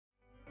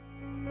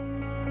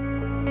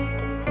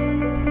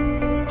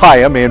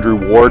Hi, I'm Andrew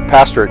Ward,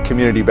 pastor at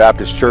Community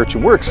Baptist Church,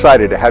 and we're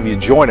excited to have you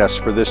join us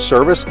for this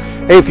service.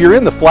 Hey, if you're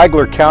in the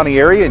Flagler County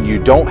area and you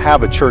don't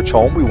have a church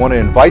home, we want to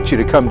invite you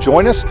to come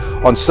join us.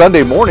 On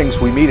Sunday mornings,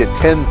 we meet at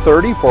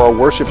 10:30 for our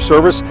worship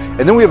service,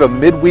 and then we have a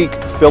midweek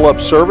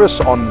fill-up service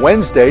on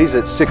Wednesdays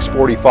at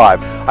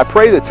 6:45. I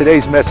pray that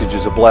today's message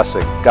is a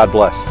blessing. God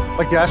bless. I'd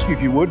like to ask you,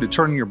 if you would, to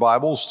turn your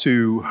Bibles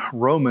to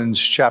Romans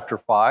chapter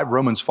 5.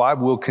 Romans 5,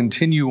 we'll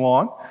continue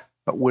on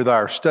with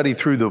our study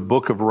through the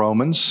book of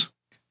Romans.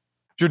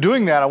 If you're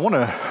doing that, I want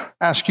to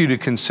ask you to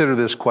consider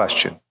this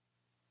question.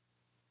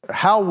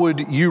 How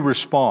would you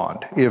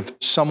respond if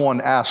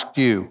someone asked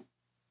you,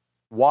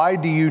 why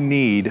do you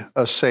need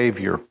a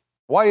Savior?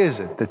 Why is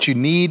it that you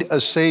need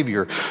a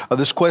Savior?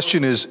 This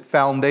question is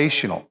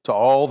foundational to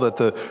all that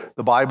the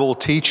Bible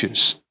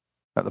teaches.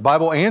 The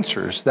Bible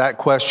answers that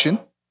question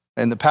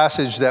in the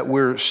passage that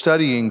we're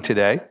studying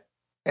today.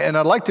 And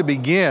I'd like to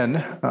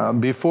begin,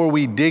 before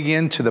we dig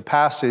into the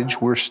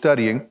passage we're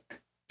studying,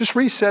 just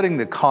resetting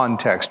the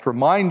context,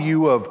 remind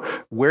you of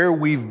where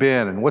we've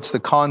been and what's the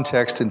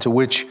context into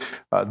which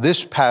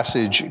this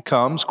passage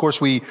comes. Of course,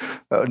 we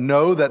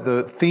know that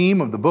the theme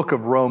of the book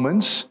of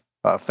Romans,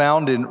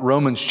 found in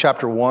Romans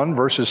chapter 1,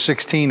 verses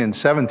 16 and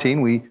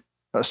 17, we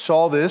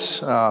saw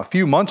this a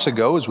few months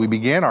ago as we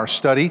began our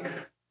study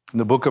in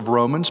the book of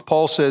Romans.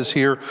 Paul says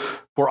here,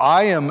 "For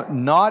I am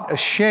not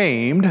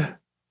ashamed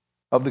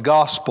of the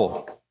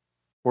gospel,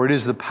 for it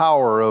is the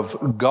power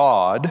of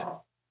God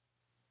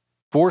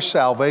for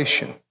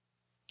salvation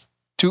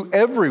to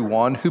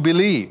everyone who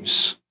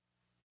believes,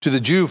 to the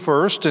Jew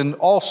first and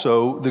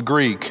also the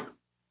Greek.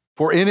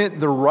 For in it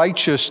the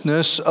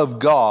righteousness of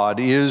God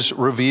is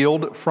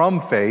revealed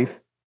from faith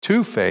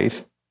to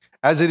faith,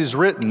 as it is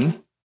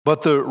written,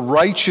 but the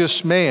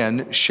righteous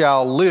man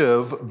shall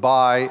live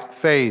by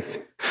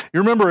faith."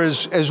 You remember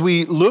as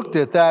we looked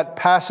at that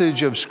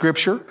passage of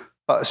Scripture,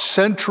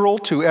 central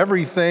to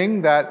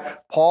everything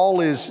that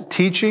Paul is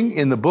teaching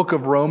in the book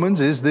of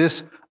Romans is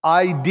this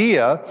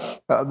idea,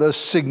 the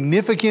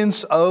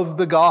significance of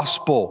the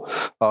gospel.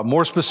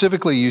 More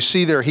specifically, you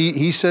see there,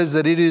 he says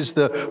that it is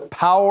the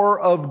power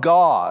of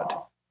God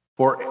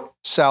for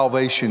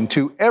salvation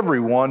to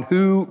everyone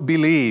who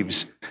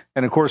believes.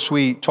 And of course,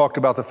 we talked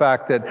about the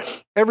fact that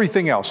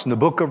everything else in the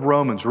book of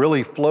Romans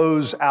really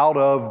flows out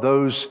of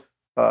those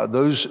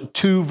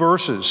two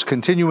verses.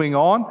 Continuing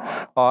on,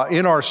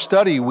 in our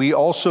study, we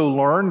also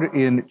learned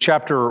in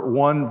chapter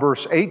 1,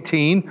 verse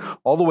 18,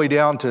 all the way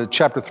down to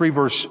chapter 3,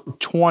 verse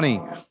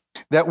 20,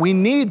 that we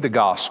need the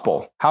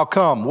gospel. How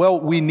come? Well,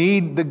 we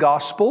need the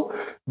gospel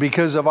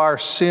because of our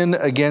sin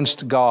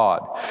against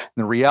God.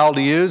 And the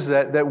reality is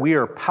that we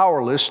are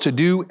powerless to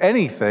do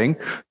anything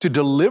to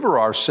deliver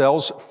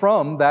ourselves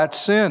from that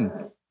sin.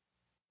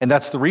 And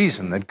that's the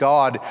reason that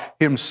God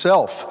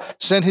Himself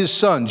sent His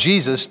Son,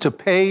 Jesus, to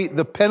pay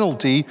the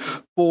penalty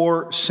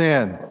for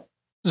sin. This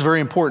is a very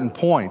important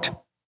point,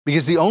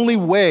 because the only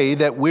way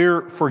that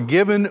we're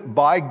forgiven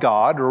by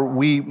God, or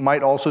we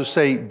might also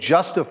say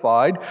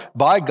justified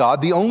by God,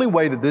 the only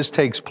way that this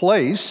takes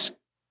place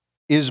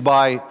is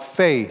by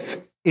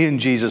faith in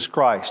Jesus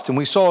Christ. And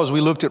we saw as we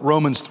looked at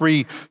Romans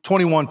 3,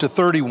 21 to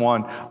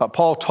 31,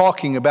 Paul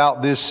talking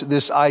about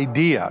this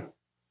idea.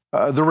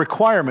 The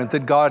requirement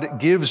that God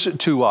gives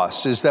to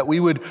us is that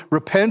we would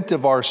repent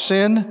of our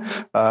sin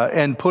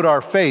and put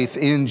our faith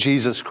in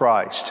Jesus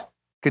Christ.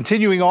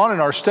 Continuing on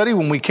in our study,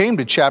 when we came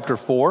to chapter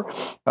 4,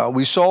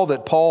 we saw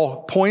that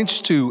Paul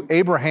points to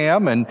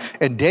Abraham and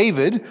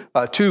David,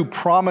 two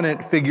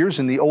prominent figures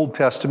in the Old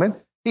Testament.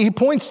 He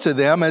points to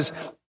them as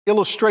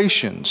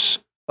illustrations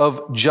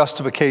of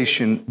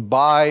justification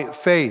by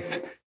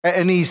faith.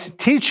 And he's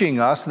teaching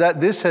us that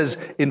this has,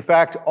 in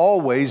fact,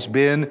 always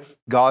been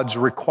God's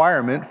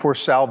requirement for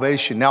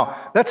salvation. Now,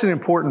 that's an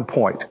important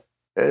point,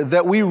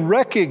 that we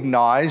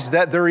recognize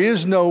that there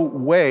is no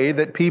way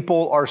that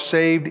people are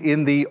saved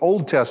in the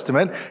Old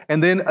Testament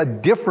and then a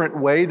different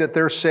way that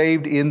they're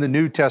saved in the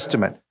New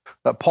Testament.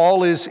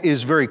 Paul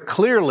is very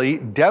clearly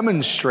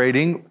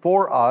demonstrating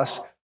for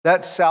us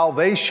that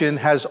salvation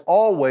has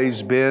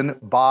always been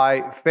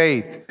by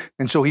faith.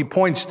 And so he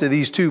points to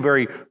these two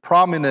very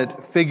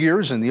prominent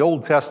figures in the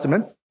Old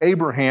Testament,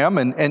 Abraham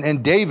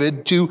and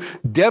David, to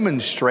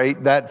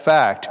demonstrate that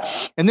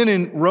fact. And then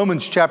in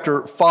Romans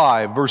chapter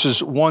 5,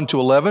 verses 1 to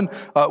 11,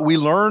 we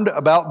learned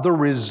about the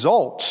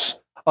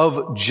results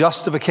of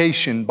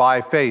justification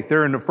by faith.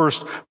 There in the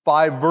first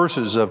 5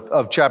 verses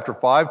of chapter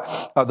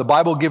 5, the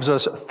Bible gives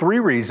us 3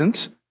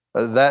 reasons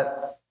that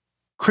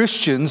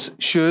Christians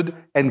should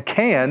and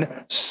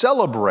can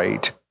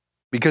celebrate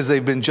because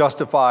they've been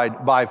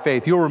justified by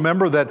faith. You'll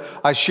remember that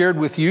I shared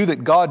with you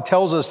that God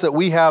tells us that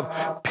we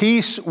have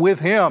peace with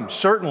Him.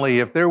 Certainly,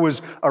 if there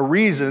was a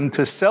reason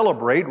to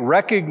celebrate,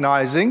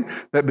 recognizing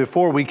that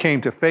before we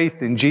came to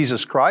faith in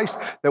Jesus Christ,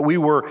 that we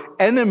were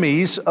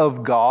enemies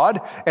of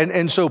God.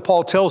 And so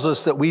Paul tells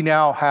us that we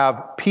now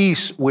have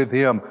peace with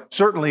Him.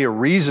 Certainly a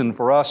reason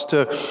for us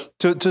to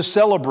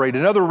celebrate.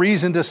 Another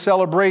reason to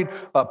celebrate,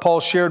 Paul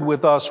shared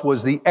with us,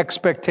 was the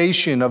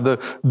expectation of the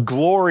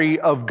glory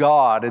of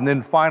God. And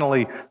then finally,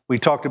 finally, we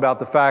talked about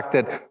the fact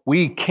that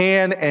we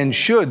can and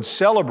should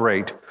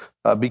celebrate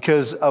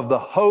because of the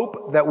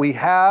hope that we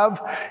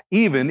have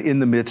even in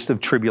the midst of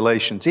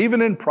tribulations,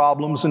 even in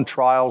problems and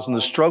trials and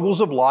the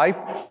struggles of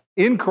life.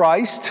 In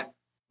Christ,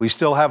 we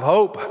still have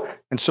hope,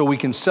 and so we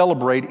can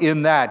celebrate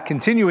in that.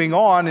 Continuing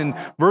on in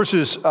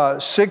verses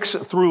 6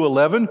 through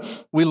 11,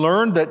 we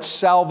learned that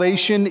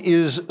salvation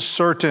is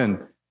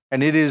certain,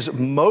 and it is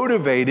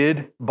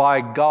motivated by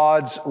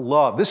God's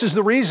love. This is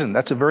the reason.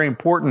 That's a very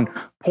important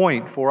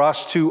point for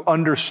us to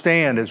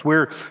understand as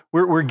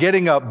we're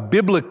getting a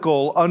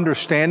biblical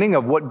understanding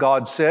of what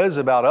God says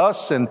about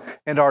us and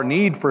our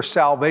need for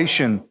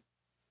salvation.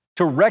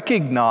 To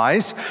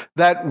recognize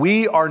that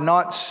we are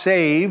not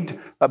saved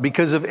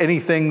because of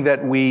anything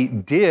that we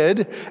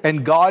did,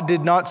 and God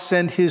did not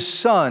send His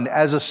Son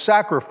as a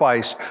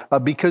sacrifice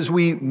because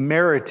we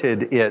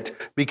merited it,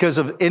 because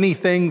of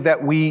anything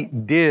that we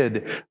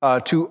did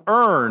to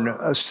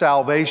earn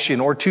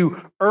salvation or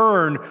to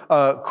earn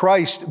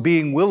Christ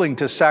being willing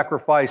to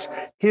sacrifice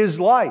His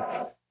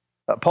life.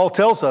 Paul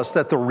tells us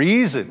that the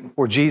reason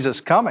for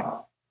Jesus coming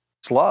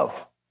is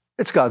love.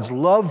 It's God's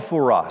love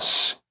for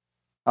us.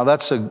 Now,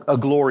 that's a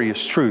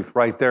glorious truth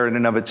right there in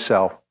and of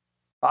itself.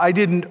 I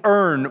didn't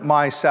earn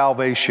my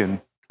salvation.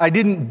 I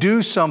didn't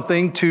do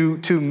something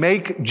to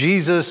make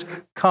Jesus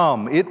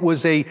come. It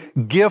was a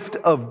gift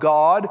of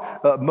God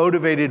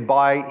motivated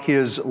by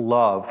His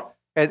love.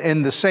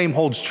 And the same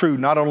holds true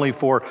not only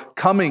for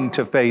coming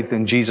to faith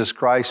in Jesus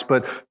Christ,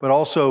 but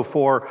also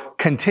for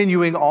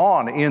continuing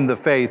on in the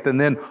faith. And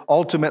then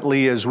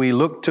ultimately, as we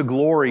look to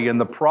glory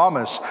and the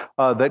promise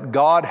that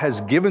God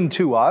has given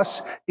to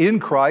us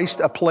in Christ,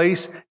 a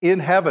place in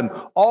heaven.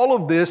 All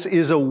of this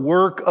is a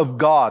work of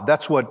God.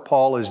 That's what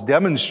Paul is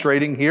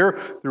demonstrating here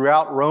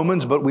throughout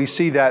Romans, but we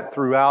see that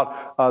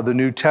throughout the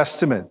New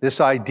Testament.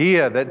 This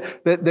idea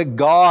that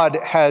God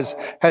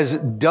has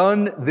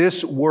done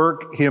this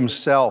work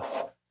Himself.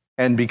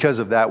 And because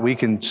of that, we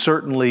can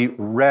certainly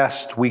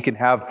rest. We can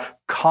have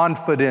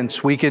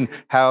confidence. We can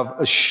have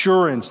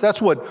assurance.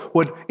 That's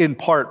what in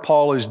part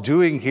Paul is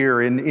doing here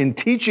in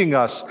teaching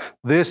us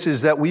this,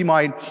 is that we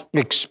might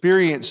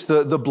experience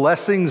the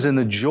blessings and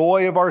the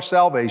joy of our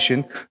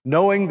salvation,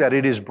 knowing that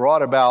it is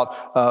brought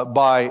about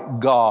by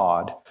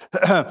God.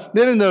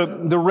 Then in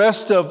the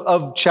rest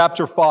of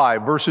chapter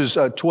 5, verses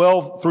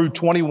 12 through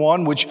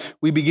 21, which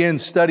we begin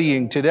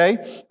studying today,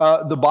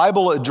 the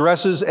Bible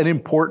addresses an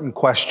important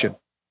question.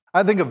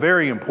 I think a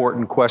very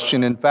important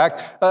question, in fact,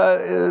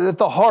 at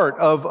the heart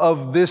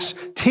of this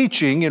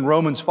teaching in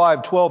Romans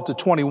 5, 12 to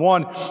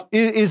 21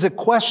 is a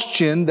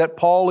question that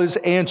Paul is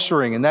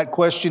answering. And that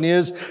question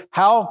is,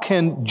 how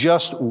can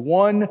just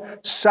one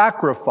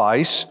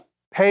sacrifice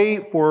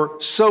pay for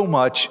so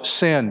much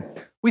sin?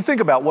 We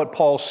think about what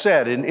Paul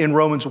said in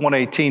Romans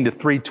 1:18 to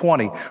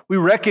 3:20. We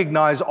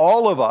recognize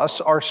all of us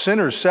are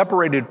sinners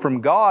separated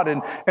from God.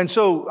 And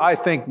so I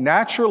think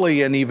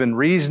naturally and even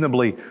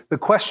reasonably, the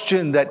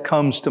question that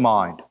comes to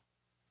mind,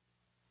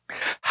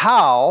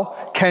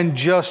 how can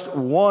just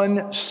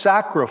one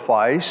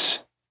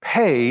sacrifice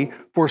pay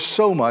for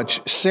so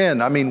much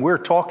sin? I mean, we're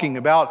talking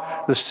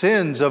about the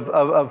sins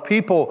of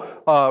people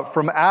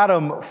from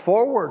Adam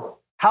forward.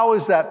 How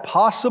is that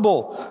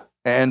possible?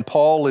 And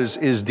Paul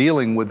is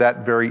dealing with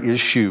that very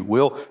issue.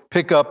 We'll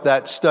pick up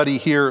that study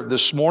here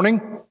this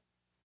morning.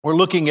 We're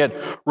looking at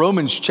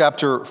Romans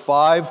chapter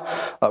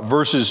 5,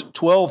 verses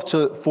 12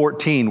 to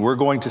 14. We're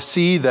going to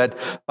see that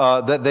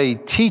they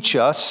teach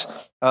us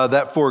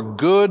that for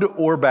good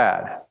or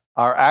bad,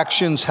 our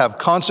actions have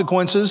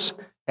consequences,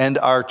 and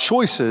our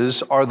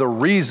choices are the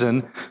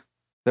reason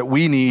that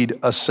we need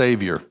a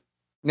Savior.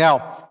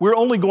 Now, we're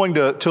only going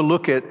to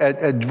look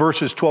at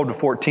verses 12 to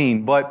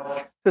 14,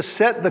 but to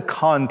set the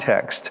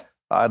context,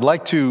 I'd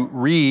like to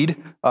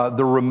read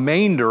the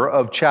remainder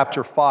of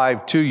chapter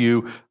 5 to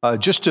you,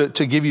 just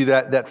to give you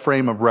that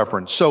frame of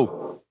reference.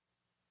 So,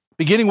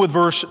 beginning with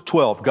verse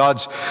 12,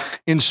 God's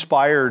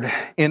inspired,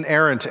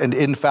 inerrant, and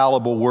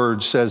infallible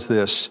word says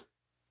this: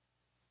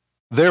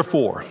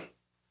 "Therefore,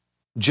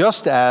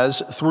 just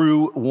as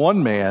through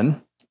one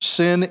man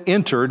sin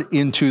entered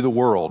into the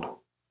world,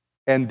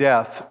 and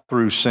death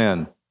through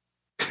sin.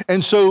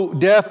 And so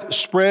death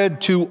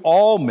spread to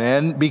all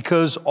men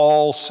because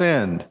all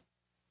sinned.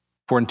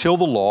 For until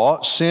the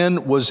law,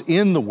 sin was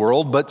in the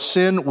world, but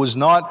sin was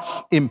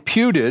not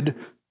imputed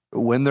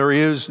when there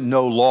is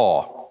no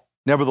law.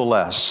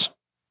 Nevertheless,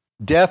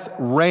 death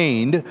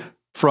reigned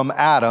from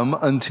Adam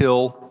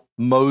until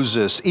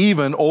Moses,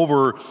 even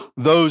over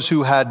those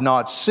who had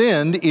not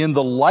sinned, in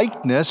the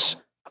likeness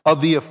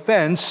of the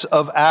offense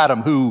of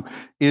Adam, who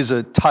is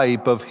a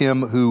type of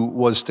him who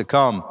was to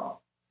come.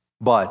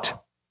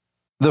 But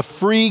the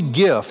free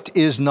gift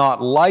is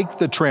not like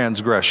the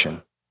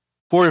transgression.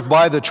 For if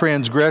by the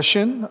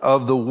transgression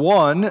of the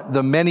one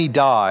the many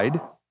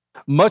died,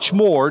 much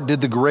more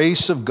did the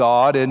grace of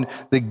God and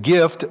the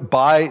gift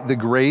by the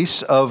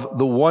grace of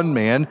the one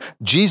man,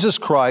 Jesus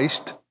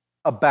Christ,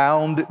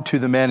 abound to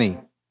the many.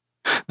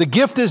 The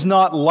gift is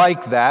not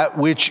like that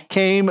which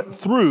came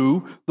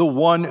through the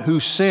one who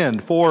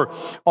sinned. For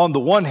on the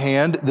one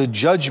hand, the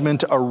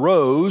judgment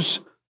arose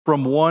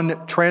from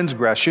one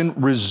transgression,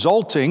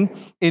 resulting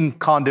in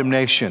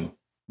condemnation.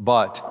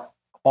 But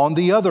on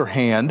the other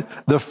hand,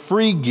 the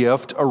free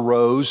gift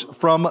arose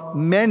from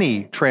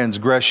many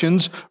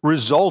transgressions,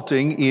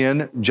 resulting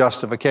in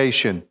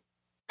justification.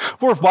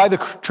 For if by the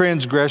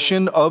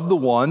transgression of the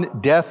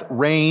one, death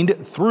reigned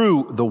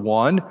through the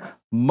one,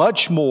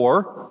 much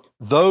more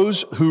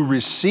those who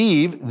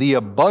receive the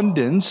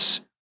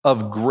abundance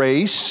of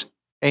grace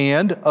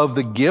and of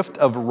the gift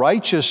of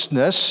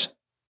righteousness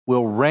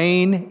will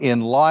reign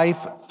in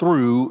life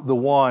through the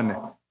one,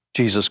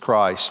 Jesus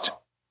Christ.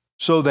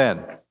 So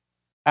then,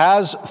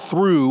 as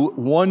through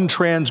one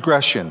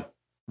transgression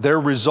there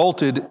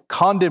resulted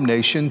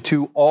condemnation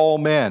to all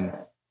men,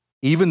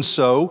 even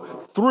so,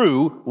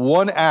 through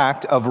one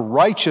act of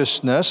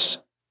righteousness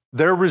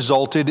there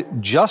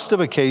resulted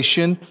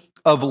justification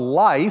of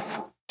life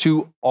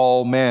to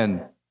all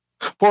men.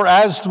 For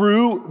as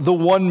through the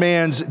one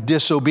man's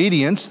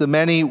disobedience the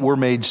many were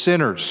made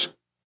sinners,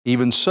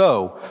 even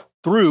so,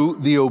 through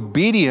the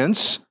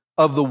obedience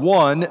of the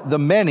one, the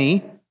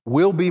many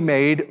will be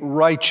made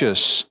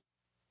righteous.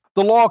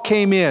 The law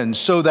came in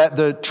so that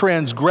the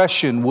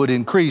transgression would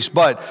increase,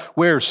 but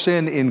where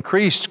sin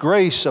increased,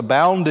 grace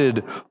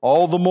abounded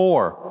all the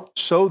more,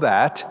 so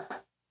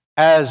that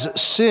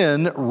as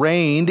sin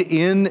reigned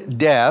in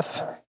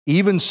death,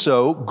 even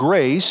so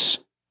grace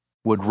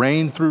would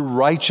reign through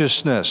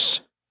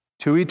righteousness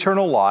to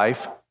eternal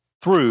life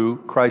through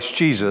Christ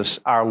Jesus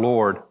our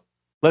Lord.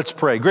 Let's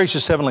pray.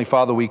 Gracious Heavenly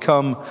Father, we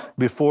come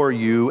before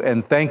you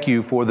and thank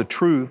you for the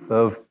truth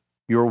of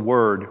your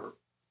word.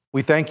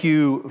 We thank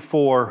you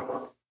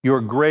for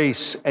your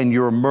grace and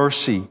your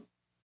mercy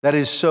that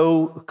is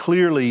so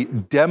clearly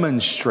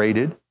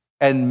demonstrated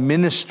and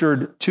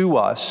ministered to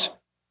us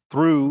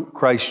through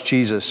Christ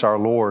Jesus our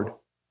Lord.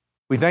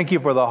 We thank you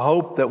for the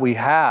hope that we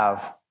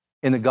have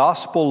in the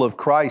gospel of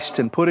Christ,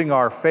 and putting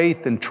our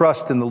faith and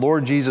trust in the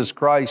Lord Jesus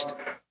Christ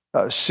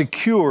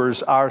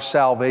secures our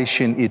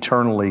salvation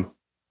eternally.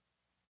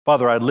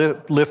 Father, I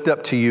lift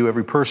up to you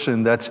every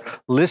person that's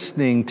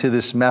listening to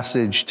this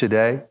message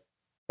today.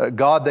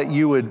 God, that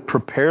you would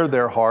prepare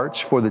their hearts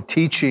for the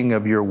teaching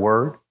of your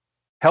word.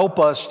 Help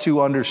us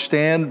to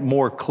understand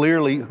more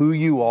clearly who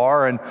you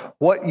are and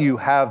what you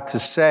have to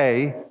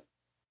say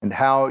and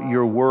how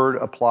your word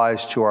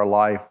applies to our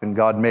life. And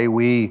God, may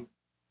we,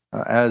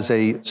 as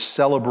a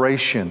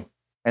celebration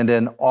and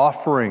an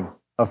offering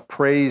of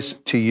praise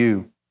to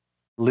you,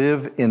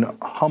 live in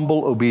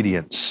humble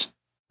obedience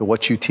to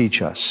what you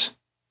teach us.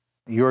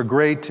 You are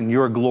great and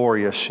you are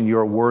glorious and you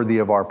are worthy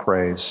of our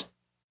praise.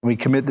 And we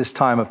commit this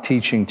time of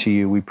teaching to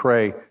you. We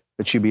pray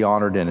that you be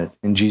honored in it.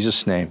 In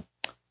Jesus' name,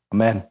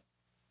 amen.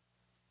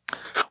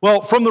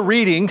 Well, from the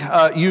reading,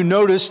 you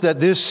notice that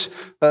this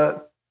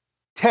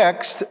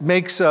text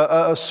makes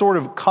a sort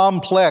of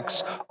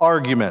complex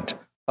argument.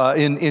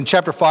 In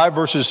chapter 5,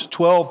 verses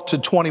 12 to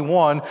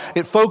 21,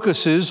 it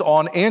focuses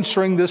on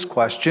answering this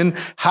question: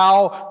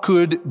 how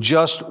could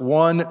just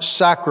one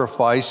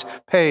sacrifice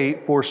pay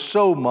for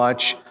so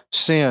much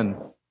sin?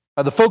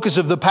 The focus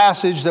of the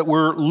passage that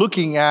we're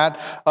looking at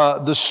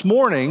this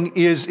morning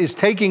is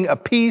taking a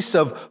piece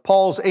of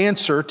Paul's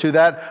answer to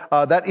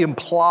that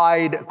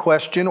implied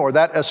question or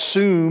that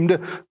assumed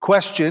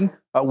question.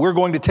 We're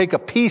going to take a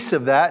piece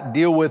of that,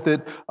 deal with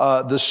it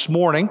this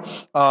morning,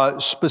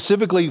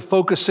 specifically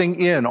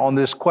focusing in on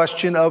this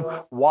question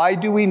of why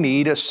do we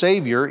need a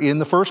Savior in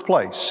the first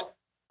place?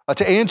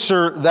 To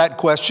answer that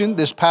question,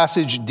 this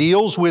passage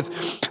deals with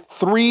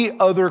three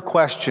other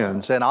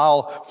questions, and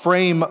I'll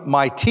frame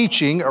my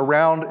teaching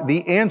around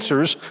the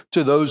answers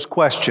to those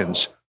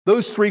questions.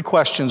 Those three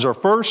questions are: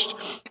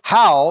 first,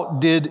 how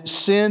did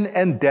sin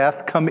and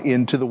death come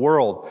into the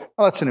world?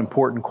 Well, that's an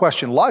important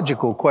question,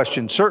 logical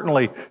question,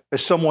 certainly,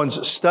 as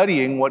someone's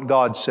studying what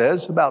God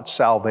says about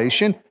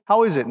salvation.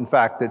 How is it, in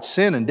fact, that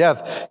sin and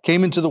death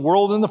came into the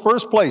world in the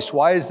first place?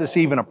 Why is this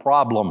even a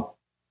problem?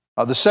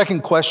 The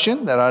second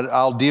question that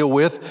I'll deal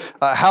with,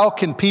 how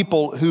can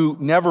people who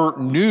never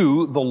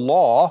knew the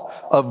law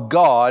of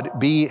God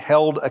be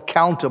held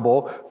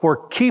accountable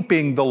for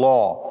keeping the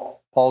law?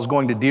 Paul's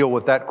going to deal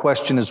with that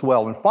question as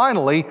well. And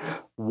finally,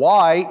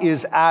 why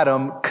is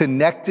Adam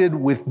connected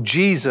with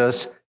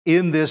Jesus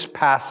in this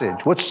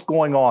passage? What's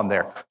going on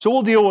there? So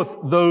we'll deal with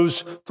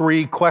those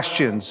three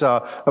questions,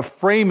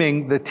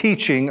 framing the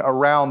teaching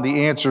around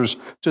the answers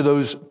to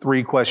those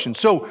three questions.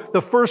 So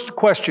the first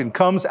question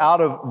comes out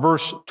of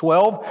verse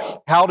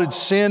 12. How did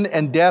sin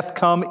and death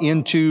come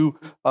into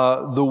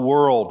the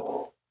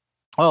world?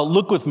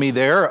 Look with me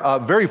there.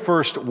 Very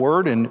first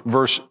word in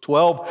verse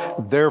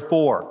 12,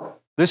 therefore.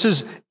 This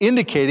is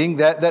indicating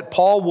that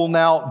Paul will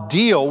now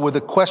deal with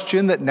a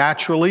question that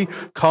naturally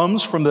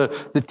comes from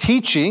the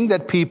teaching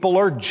that people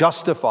are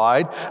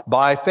justified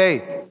by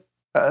faith.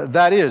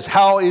 That is,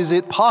 how is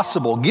it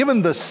possible,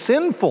 given the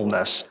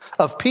sinfulness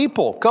of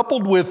people,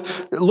 coupled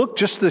with, look,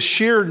 just the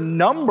sheer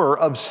number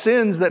of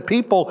sins that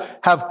people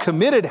have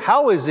committed.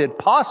 How is it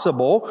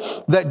possible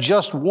that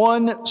just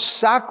one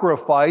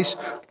sacrifice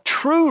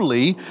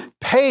truly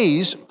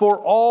pays for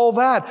all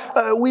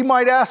that? We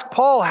might ask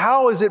Paul,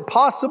 how is it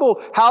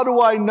possible? How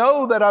do I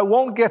know that I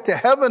won't get to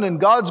heaven and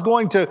God's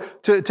going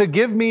to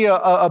give me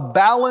a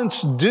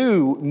balanced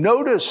due?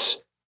 Notice,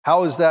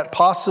 how is that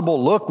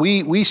possible? Look,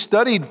 we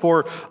studied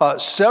for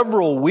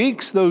several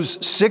weeks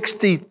those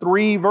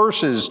 63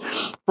 verses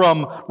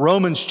from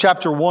Romans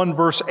chapter 1,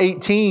 verse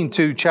 18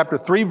 to chapter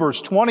 3,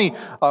 verse 20,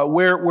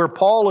 where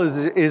Paul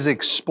is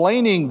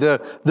explaining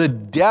the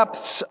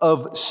depths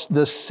of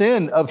the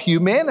sin of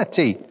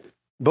humanity,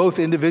 both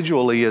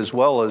individually as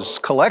well as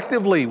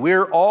collectively.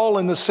 We're all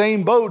in the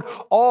same boat.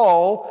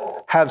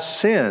 All have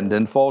sinned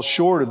and fall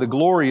short of the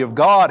glory of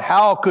God.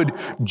 How could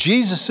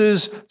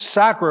Jesus'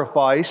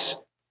 sacrifice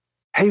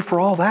pay for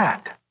all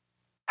that?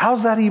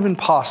 How's that even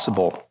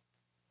possible?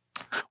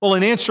 Well,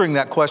 in answering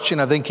that question,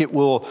 I think it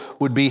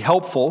would be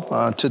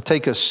helpful to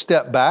take a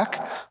step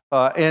back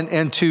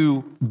and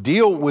to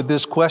deal with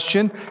this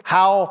question: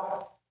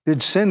 how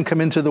did sin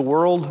come into the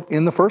world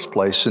in the first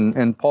place?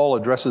 And Paul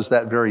addresses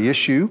that very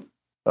issue.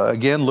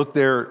 Again, look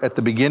there at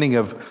the beginning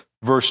of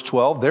verse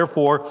 12.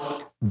 Therefore,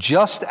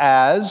 just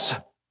as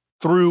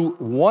through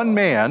one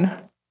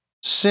man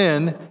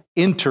sin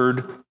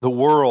entered the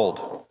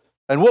world.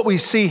 And what we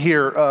see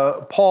here,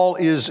 Paul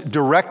is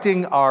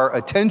directing our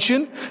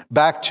attention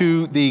back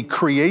to the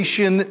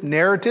creation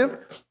narrative,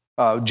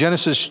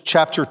 Genesis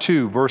chapter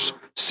 2, verse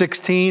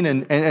 16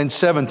 and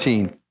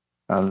 17.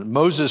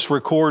 Moses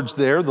records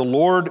there, the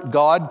Lord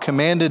God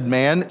commanded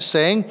man,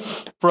 saying,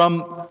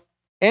 from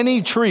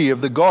any tree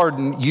of the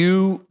garden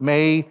you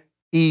may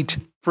eat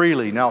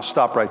freely. Now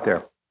stop right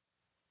there.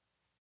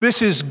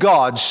 This is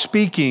God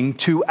speaking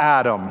to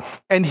Adam,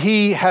 and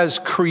he has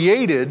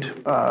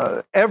created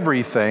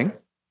everything.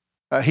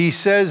 He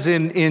says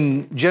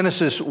in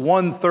Genesis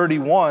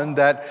 1:31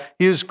 that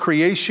his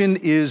creation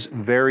is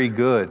very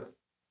good.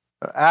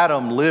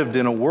 Adam lived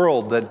in a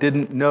world that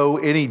didn't know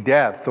any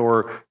death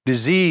or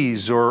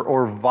disease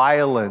or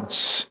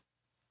violence,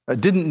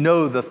 didn't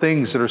know the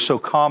things that are so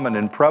common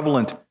and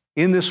prevalent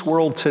in this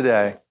world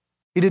today.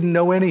 He didn't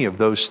know any of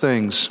those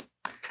things.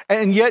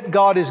 And yet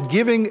God is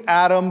giving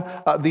Adam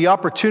the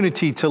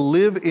opportunity to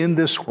live in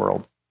this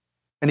world.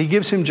 And he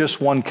gives him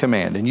just one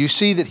command. And you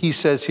see that he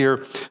says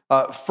here,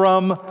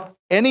 from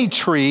any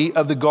tree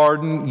of the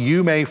garden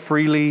you may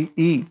freely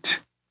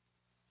eat.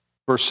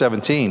 Verse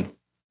 17,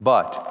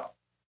 but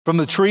from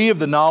the tree of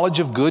the knowledge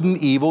of good and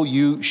evil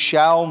you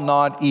shall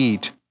not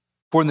eat.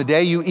 For in the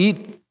day you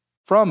eat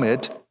from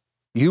it,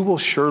 you will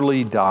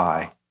surely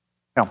die.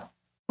 Now,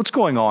 what's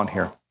going on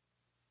here?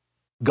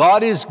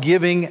 God is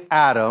giving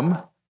Adam,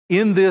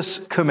 in this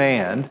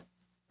command,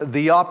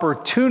 the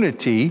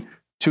opportunity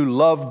to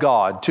love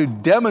God, to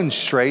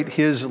demonstrate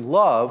his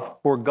love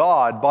for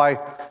God by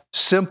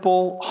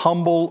simple,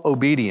 humble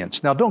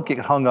obedience. Now, don't get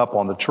hung up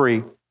on the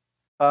tree.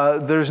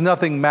 There's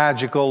nothing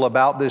magical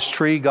about this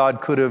tree.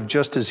 God could have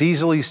just as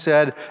easily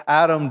said,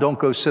 Adam, don't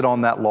go sit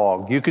on that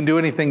log. You can do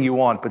anything you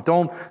want, but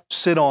don't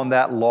sit on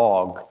that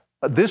log.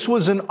 This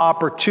was an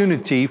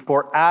opportunity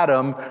for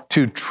Adam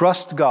to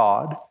trust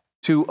God,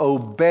 to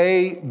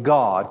obey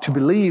God, to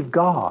believe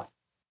God.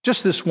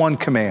 Just this one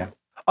command.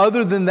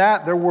 Other than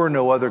that, there were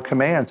no other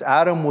commands.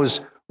 Adam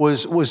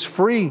was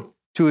free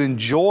to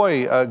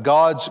enjoy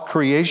God's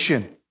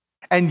creation.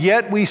 And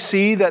yet we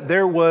see that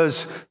there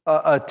was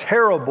a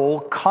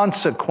terrible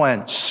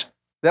consequence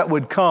that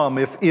would come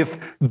if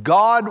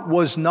God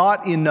was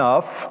not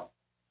enough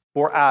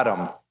for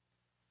Adam.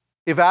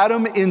 If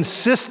Adam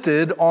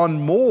insisted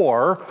on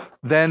more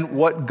than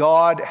what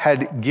God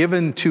had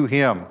given to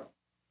him,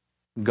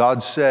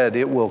 God said,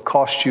 it will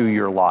cost you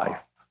your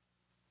life.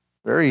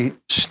 Very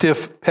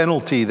stiff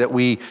penalty that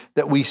we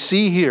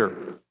see here.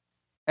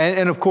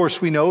 And of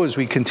course, we know as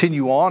we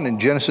continue on in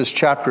Genesis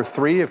chapter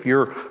 3, if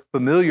you're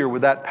familiar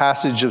with that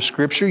passage of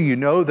Scripture, you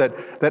know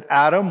that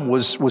Adam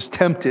was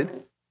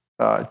tempted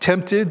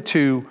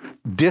to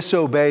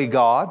disobey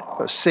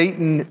God,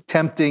 Satan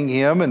tempting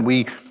him. And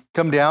we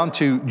come down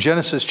to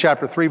Genesis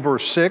chapter 3,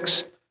 verse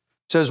 6. It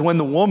says, when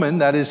the woman,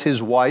 that is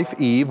his wife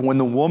Eve, when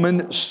the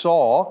woman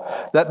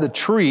saw that the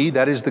tree,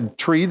 that is the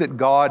tree that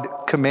God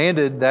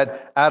commanded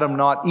that Adam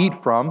not eat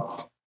from,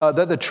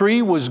 that the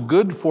tree was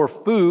good for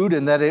food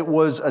and that it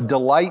was a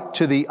delight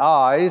to the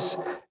eyes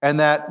and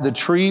that the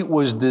tree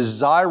was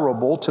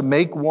desirable to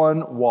make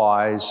one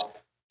wise,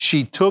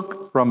 she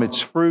took from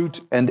its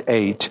fruit and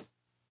ate.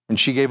 And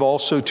she gave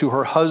also to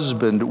her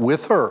husband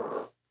with her,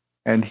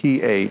 and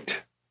he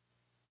ate.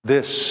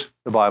 This,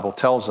 the Bible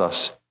tells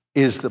us,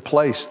 is the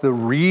place, the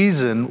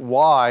reason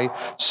why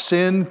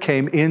sin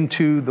came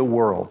into the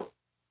world.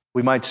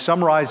 We might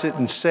summarize it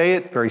and say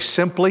it very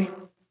simply.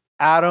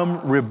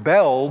 Adam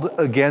rebelled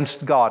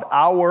against God.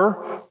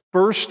 Our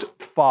first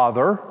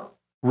father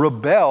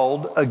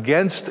rebelled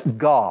against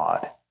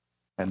God.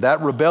 And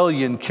that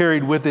rebellion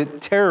carried with it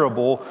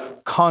terrible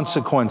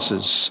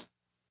consequences.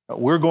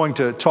 We're going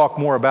to talk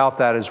more about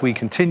that as we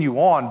continue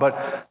on,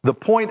 but the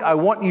point I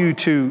want you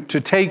to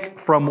take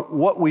from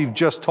what we've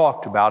just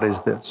talked about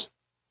is this,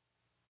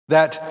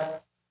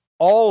 that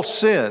all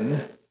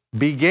sin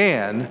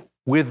began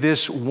with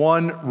this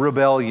one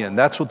rebellion.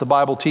 That's what the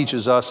Bible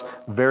teaches us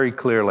very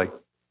clearly.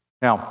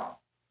 Now,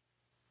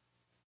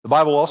 the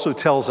Bible also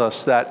tells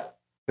us that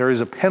there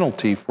is a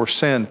penalty for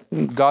sin.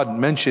 God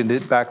mentioned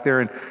it back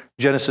there in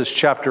Genesis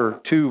chapter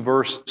 2,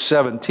 verse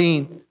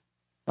 17.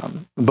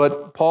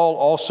 But Paul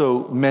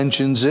also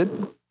mentions it.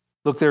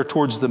 Look there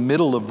towards the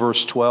middle of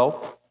verse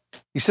 12.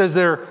 He says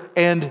there,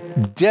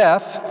 and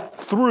death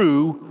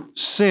through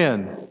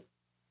sin.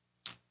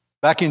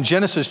 Back in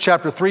Genesis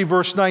chapter 3,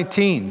 verse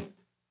 19,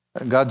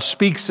 God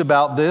speaks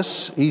about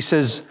this. He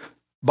says,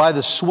 by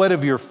the sweat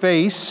of your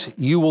face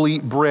you will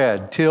eat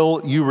bread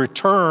till you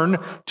return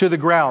to the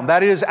ground.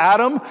 That is,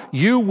 Adam,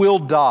 you will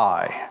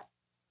die,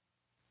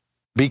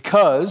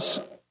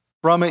 because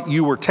from it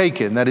you were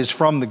taken, that is,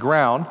 from the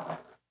ground.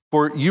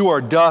 For you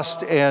are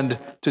dust, and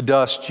to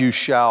dust you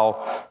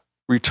shall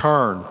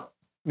return.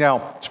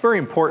 Now, it's very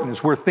important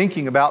as we're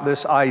thinking about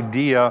this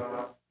idea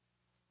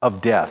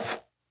of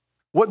death,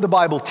 what the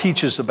Bible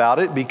teaches about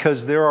it,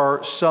 because there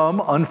are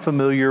some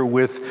unfamiliar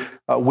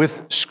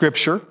with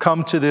Scripture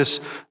come to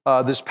this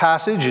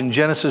passage in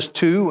Genesis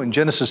 2 and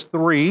Genesis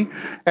 3,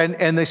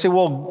 and they say,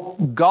 well,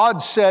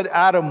 God said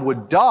Adam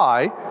would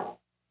die,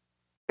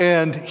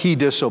 and he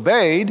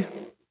disobeyed,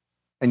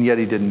 and yet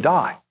he didn't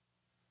die.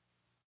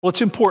 Well,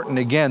 it's important,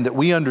 again, that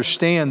we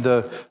understand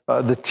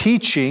the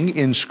teaching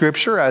in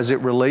Scripture as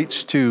it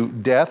relates to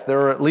death.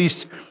 There are at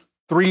least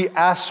three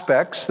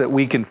aspects that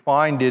we can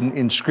find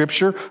in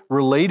Scripture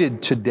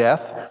related to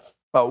death.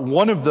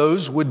 One of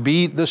those would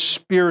be the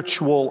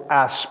spiritual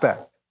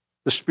aspect.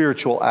 The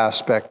spiritual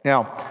aspect.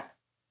 Now,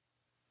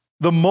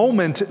 the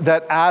moment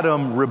that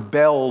Adam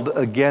rebelled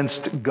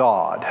against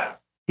God,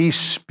 he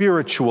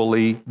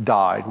spiritually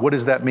died. What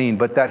does that mean?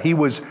 But that he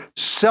was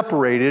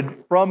separated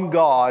from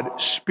God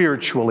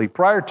spiritually.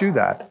 Prior to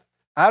that,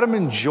 Adam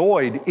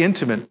enjoyed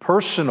intimate,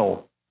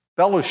 personal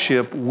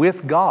fellowship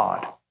with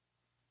God.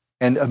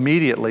 And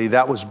immediately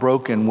that was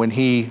broken when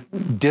he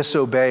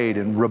disobeyed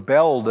and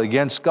rebelled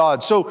against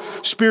God. So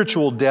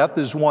spiritual death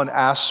is one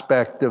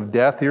aspect of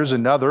death. Here's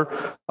another.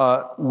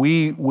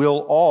 We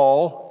will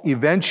all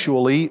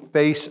eventually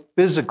face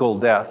physical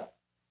death.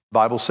 The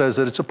Bible says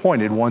that it's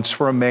appointed once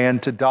for a man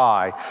to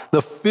die.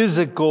 The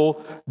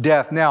physical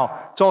death.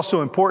 Now, it's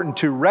also important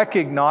to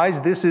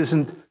recognize this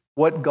isn't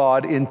what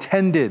God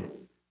intended,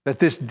 that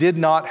this did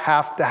not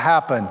have to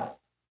happen.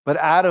 But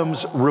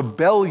Adam's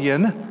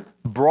rebellion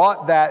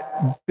brought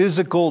that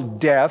physical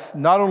death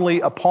not only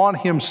upon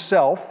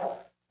himself,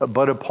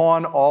 but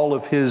upon all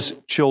of his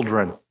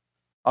children,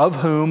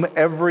 of whom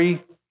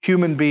every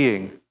human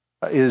being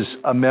is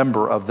a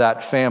member of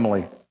that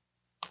family.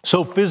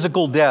 So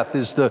physical death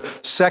is the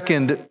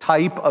second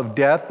type of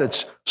death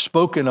that's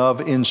spoken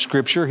of in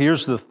Scripture.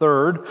 Here's the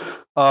third.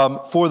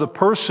 For the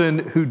person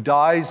who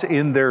dies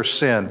in their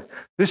sin.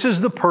 This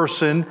is the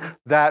person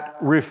that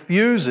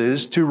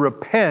refuses to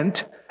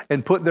repent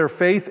and put their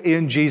faith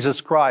in Jesus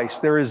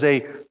Christ. There is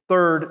a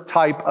third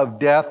type of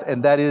death,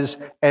 and that is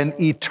an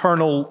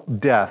eternal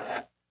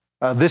death.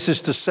 This is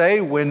to say,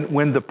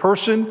 when the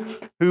person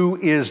who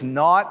is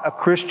not a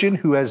Christian,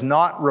 who has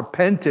not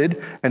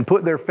repented and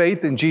put their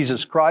faith in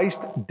Jesus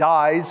Christ,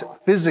 dies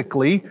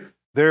physically,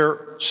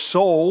 their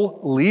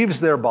soul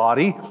leaves their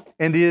body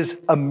and is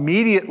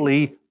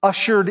immediately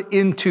ushered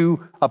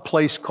into a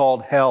place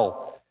called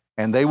hell.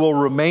 And they will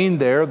remain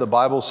there. The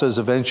Bible says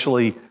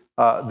eventually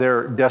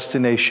their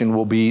destination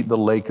will be the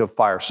lake of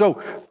fire.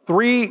 So,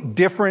 three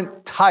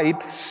different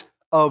types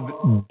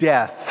of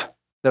death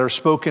that are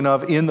spoken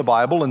of in the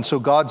Bible. And so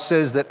God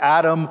says that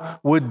Adam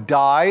would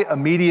die.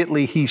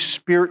 Immediately, he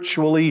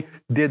spiritually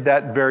did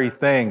that very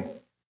thing.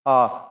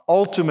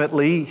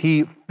 Ultimately,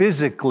 he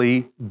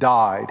physically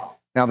died.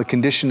 Now, the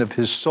condition of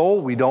his soul,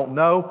 we don't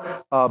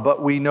know,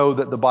 but we know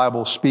that the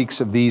Bible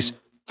speaks of these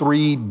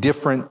three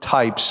different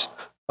types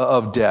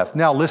of death.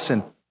 Now,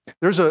 listen,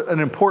 there's an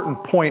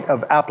important point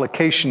of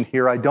application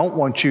here I don't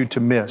want you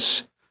to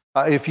miss.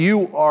 If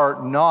you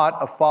are not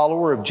a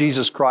follower of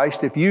Jesus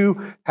Christ, if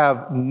you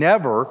have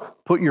never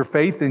put your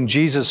faith in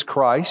Jesus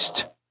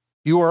Christ,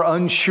 you are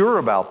unsure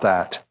about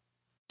that.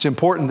 It's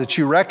important that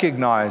you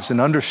recognize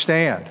and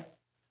understand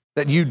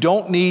that you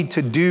don't need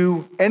to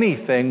do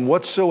anything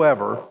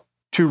whatsoever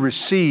to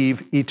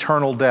receive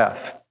eternal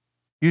death.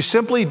 You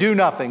simply do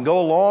nothing. Go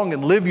along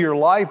and live your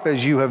life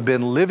as you have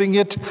been living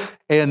it,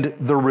 and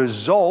the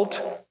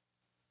result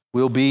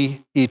will be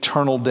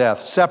eternal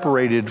death,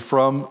 separated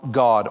from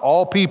God.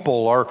 All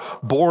people are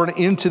born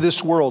into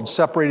this world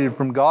separated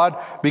from God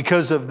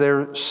because of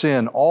their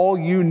sin. All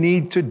you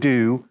need to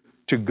do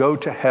to go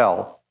to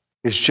hell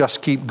is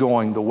just keep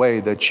going the way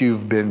that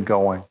you've been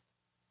going.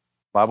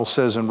 The Bible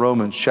says in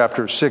Romans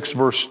chapter 6,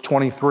 verse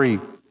 23,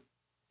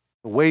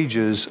 the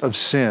wages of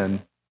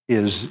sin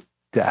is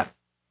death.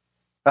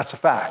 That's a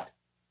fact.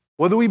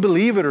 Whether we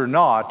believe it or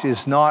not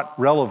is not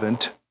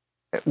relevant,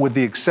 with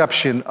the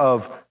exception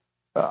of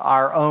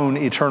our own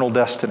eternal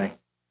destiny.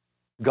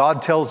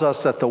 God tells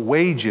us that the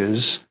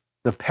wages,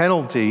 the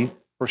penalty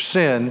for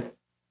sin,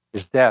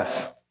 is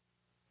death.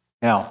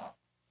 Now,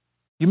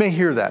 you may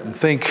hear that and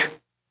think,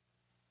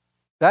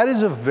 that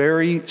is a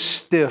very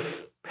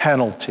stiff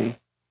penalty.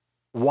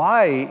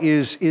 Why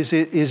is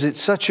it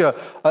such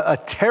a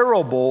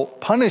terrible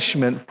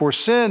punishment for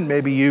sin?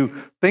 Maybe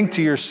you think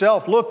to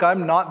yourself, look,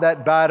 I'm not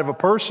that bad of a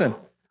person.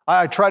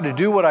 I try to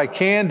do what I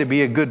can to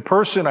be a good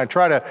person. I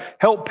try to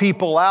help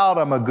people out.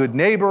 I'm a good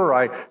neighbor.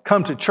 I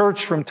come to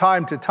church from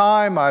time to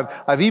time.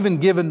 I've even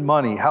given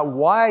money.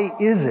 Why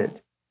is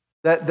it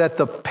that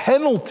the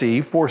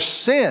penalty for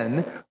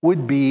sin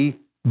would be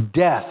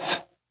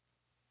death?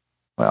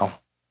 Well,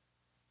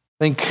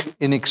 I think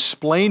in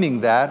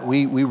explaining that,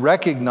 we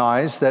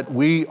recognize that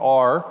we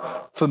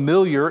are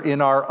familiar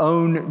in our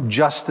own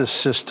justice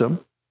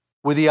system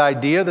with the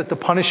idea that the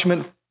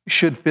punishment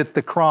should fit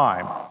the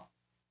crime.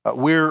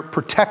 We're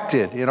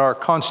protected in our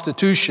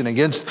Constitution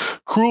against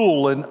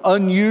cruel and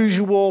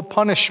unusual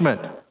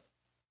punishment.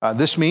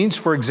 This means,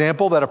 for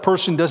example, that a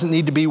person doesn't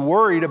need to be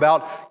worried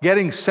about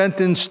getting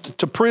sentenced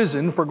to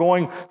prison for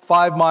going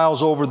 5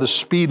 miles over the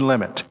speed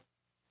limit.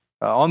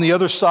 On the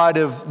other side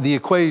of the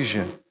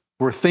equation,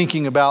 we're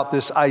thinking about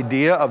this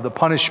idea of the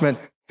punishment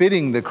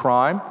fitting the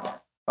crime.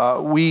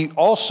 We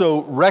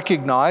also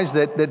recognize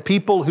that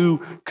people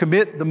who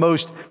commit the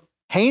most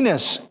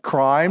heinous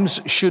crimes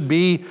should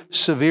be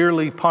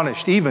severely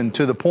punished, even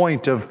to the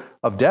point of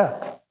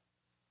death.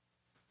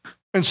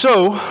 And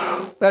so,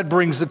 that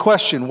brings the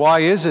question, why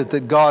is it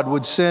that God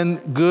would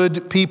send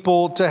good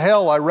people to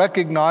hell? I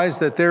recognize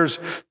that there's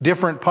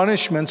different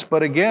punishments,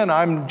 but again,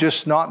 I'm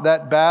just not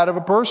that bad of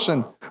a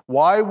person.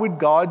 Why would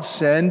God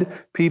send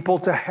people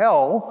to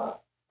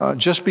hell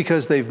just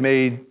because they've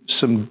made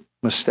some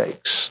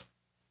mistakes?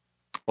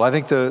 Well, I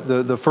think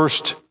the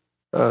first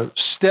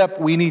step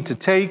we need to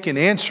take in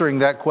answering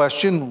that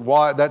question,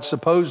 why that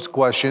supposed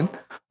question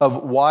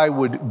of why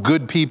would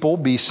good people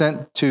be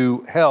sent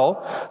to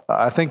hell,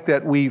 I think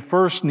that we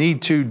first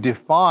need to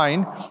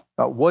define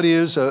what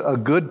is a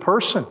good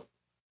person,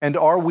 and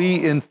are we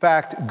in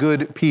fact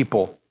good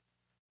people?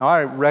 Now,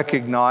 I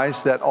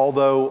recognize that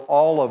although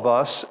all of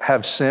us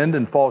have sinned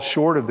and fall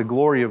short of the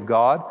glory of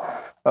God,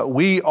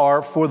 we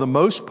are, for the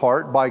most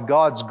part, by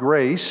God's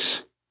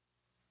grace,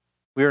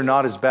 we are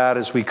not as bad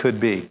as we could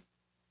be.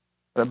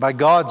 By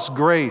God's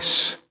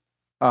grace,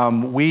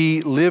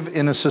 we live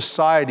in a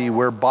society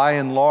where, by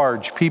and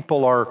large,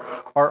 people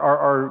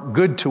are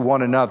good to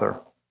one another,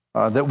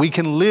 that we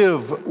can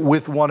live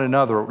with one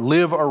another,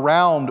 live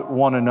around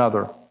one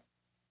another.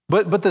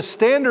 But the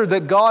standard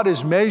that God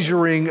is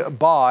measuring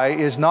by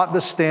is not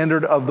the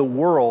standard of the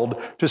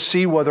world to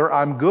see whether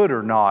I'm good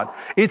or not.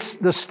 It's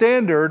the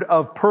standard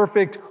of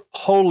perfect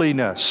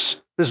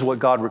holiness. This is what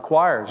God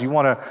requires. You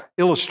want an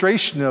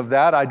illustration of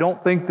that? I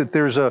don't think that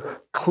there's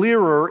a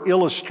clearer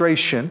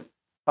illustration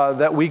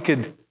that we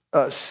could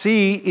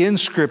see in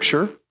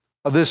Scripture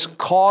of this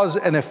cause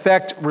and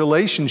effect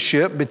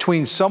relationship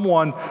between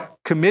someone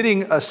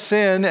committing a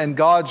sin and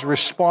God's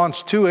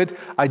response to it.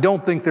 I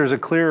don't think there's a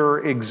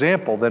clearer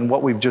example than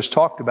what we've just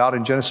talked about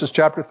in Genesis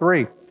chapter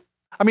 3.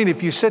 I mean,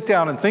 if you sit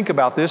down and think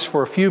about this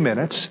for a few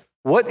minutes,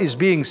 what is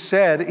being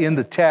said in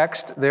the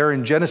text there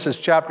in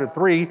Genesis chapter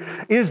 3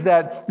 is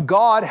that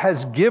God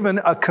has given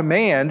a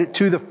command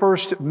to the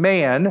first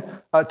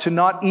man to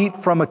not eat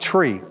from a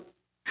tree.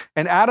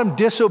 And Adam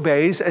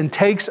disobeys and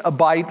takes a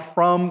bite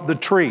from the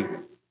tree.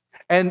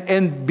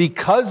 And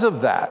because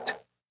of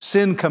that,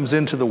 sin comes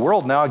into the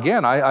world. Now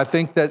again, I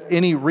think that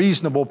any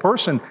reasonable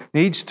person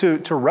needs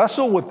to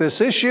wrestle with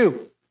this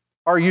issue.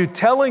 Are you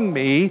telling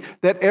me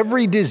that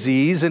every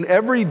disease and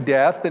every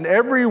death and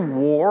every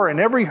war and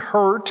every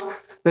hurt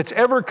that's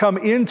ever come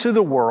into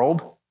the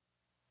world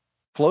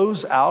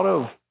flows out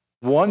of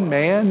one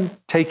man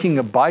taking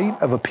a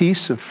bite of a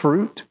piece of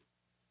fruit?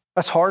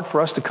 That's hard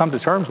for us to come to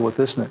terms with,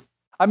 isn't it?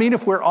 I mean,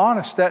 if we're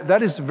honest,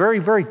 that is a very,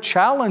 very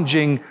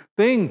challenging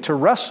thing to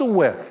wrestle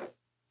with.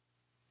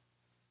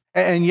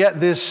 And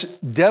yet this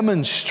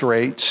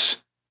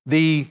demonstrates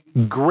the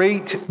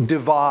great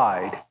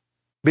divide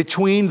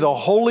between the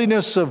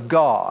holiness of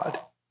God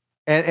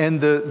and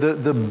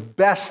the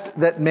best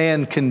that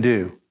man can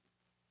do.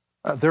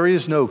 There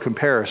is no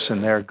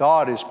comparison there.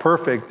 God is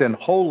perfect and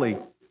holy,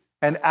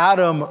 and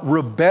Adam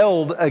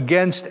rebelled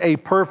against a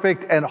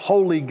perfect and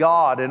holy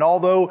God. And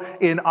although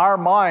in our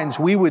minds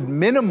we would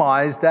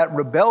minimize that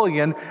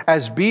rebellion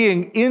as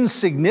being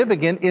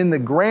insignificant in the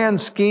grand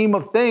scheme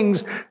of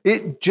things,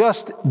 it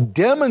just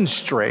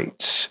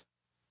demonstrates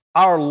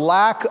our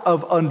lack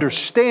of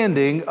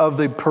understanding of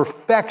the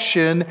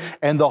perfection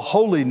and the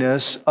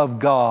holiness of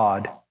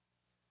God.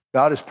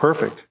 God is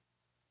perfect,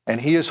 and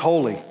He is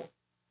holy.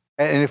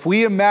 And if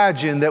we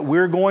imagine that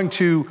we're going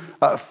to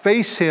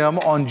face Him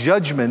on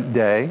Judgment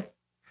Day,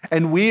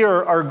 and we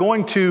are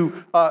going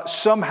to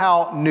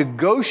somehow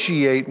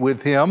negotiate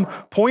with Him,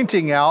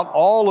 pointing out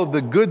all of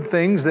the good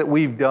things that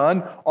we've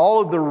done,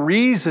 all of the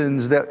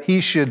reasons that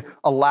He should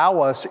allow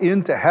us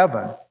into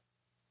heaven,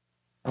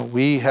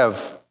 we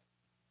have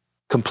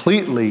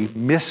completely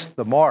missed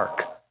the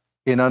mark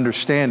in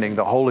understanding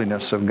the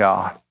holiness of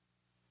God.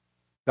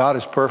 God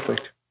is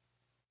perfect,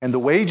 and the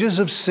wages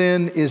of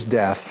sin is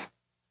death.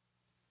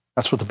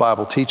 That's what the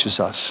Bible teaches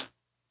us.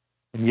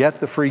 And yet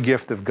the free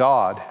gift of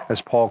God,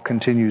 as Paul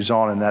continues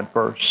on in that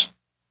verse,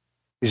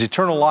 is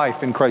eternal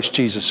life in Christ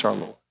Jesus our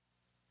Lord.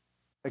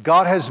 That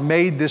God has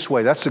made this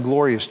way. That's the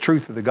glorious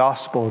truth of the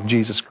gospel of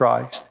Jesus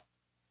Christ.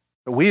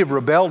 That we have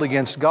rebelled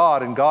against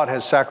God, and God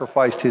has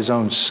sacrificed His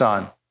own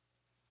Son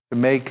to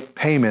make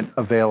payment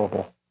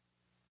available.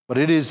 But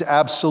it is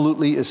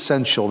absolutely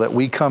essential that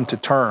we come to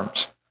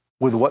terms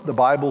with what the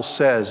Bible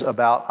says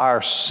about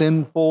our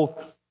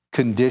sinful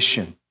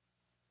condition.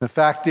 The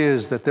fact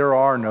is that there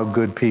are no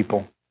good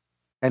people,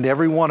 and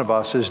every one of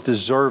us is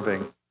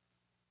deserving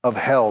of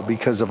hell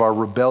because of our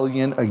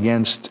rebellion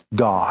against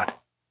God.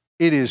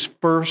 It is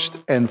first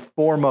and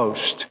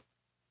foremost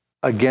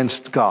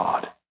against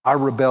God. Our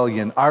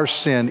rebellion, our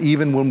sin,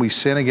 even when we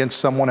sin against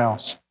someone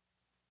else,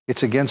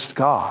 it's against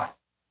God.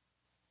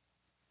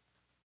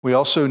 We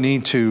also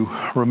need to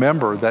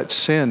remember that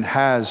sin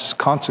has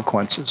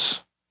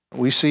consequences.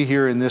 We see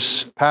here in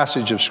this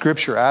passage of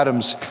Scripture,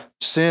 Adam's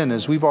sin,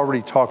 as we've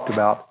already talked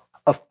about,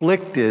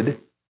 afflicted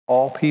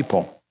all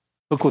people.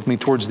 Look with me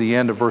towards the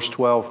end of verse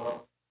 12.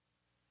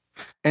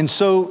 And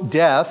so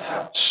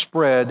death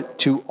spread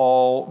to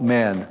all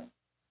men.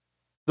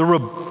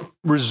 The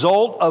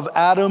result of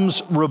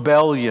Adam's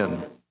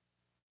rebellion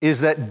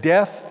is that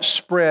death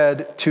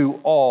spread to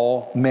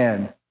all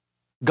men.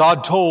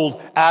 God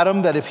told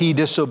Adam that if he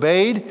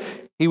disobeyed,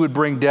 he would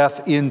bring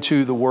death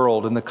into the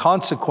world. And the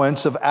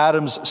consequence of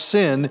Adam's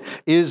sin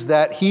is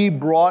that he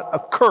brought a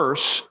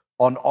curse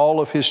on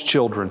all of his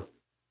children.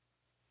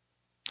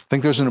 I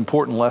think there's an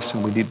important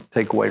lesson we need to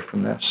take away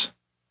from this.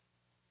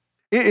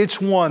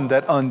 It's one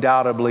that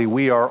undoubtedly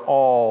we are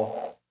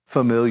all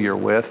familiar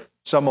with.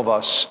 Some of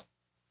us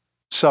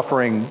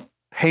suffering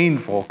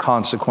painful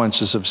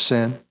consequences of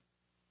sin.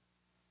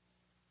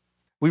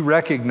 We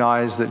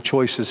recognize that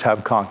choices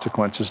have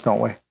consequences,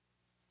 don't we?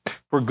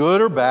 For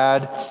good or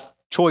bad,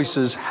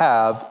 choices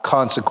have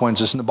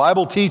consequences. And the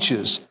Bible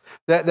teaches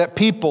that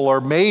people are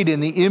made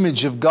in the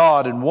image of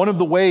God. And one of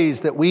the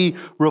ways that we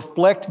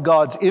reflect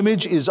God's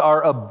image is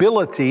our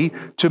ability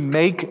to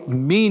make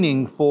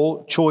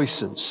meaningful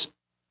choices.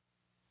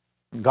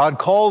 God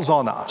calls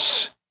on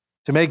us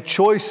to make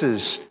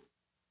choices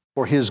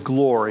for His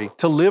glory,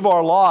 to live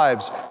our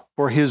lives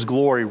for His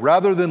glory,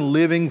 rather than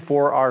living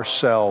for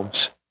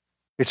ourselves.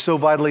 It's so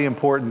vitally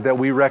important that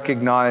we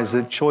recognize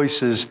that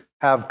choices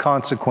have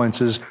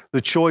consequences.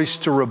 The choice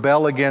to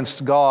rebel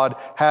against God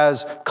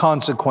has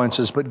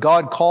consequences, but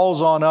God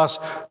calls on us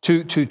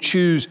to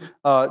choose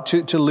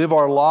to live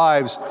our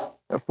lives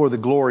for the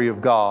glory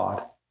of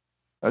God,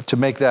 to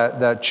make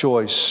that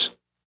choice.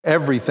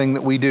 Everything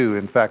that we do,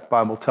 in fact, the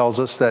Bible tells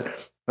us that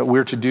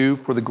we're to do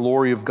for the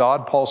glory of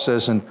God. Paul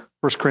says in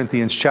 1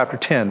 Corinthians chapter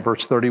 10,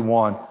 verse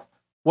 31,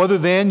 whether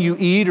then you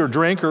eat or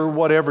drink or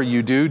whatever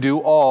you do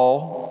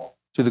all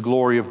to the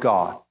glory of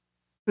God.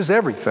 This is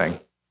everything.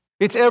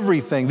 It's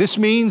everything. This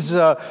means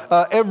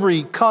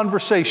every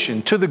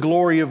conversation to the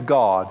glory of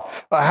God.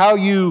 How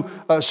you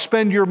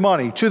spend your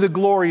money to the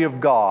glory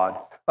of God.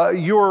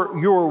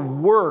 Your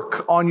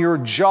work on your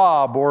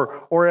job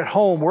or at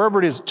home, wherever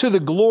it is, to the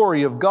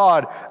glory of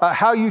God.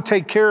 How you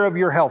take care of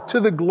your health, to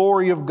the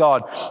glory of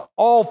God.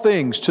 All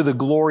things to the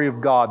glory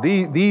of God.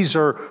 These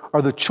are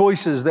the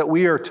choices that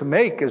we are to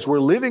make as we're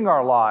living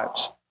our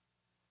lives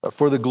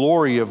for the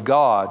glory of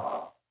God.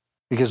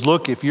 Because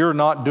look, if you're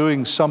not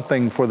doing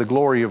something for the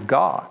glory of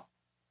God,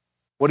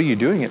 what are you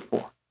doing it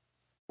for?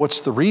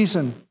 What's the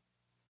reason?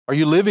 Are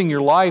you living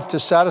your life to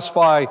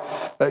satisfy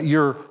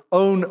your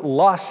own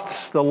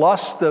lusts, the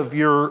lust of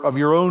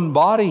your own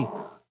body?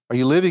 Are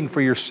you living for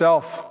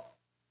yourself?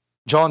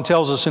 John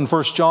tells us in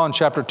 1 John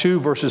chapter 2,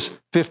 verses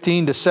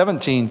 15 to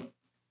 17,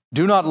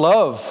 do not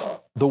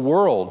love the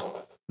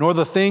world, nor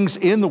the things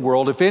in the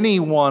world. If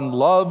anyone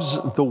loves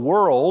the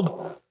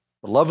world,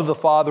 the love of the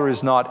Father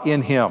is not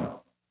in him.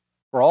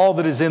 For all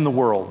that is in the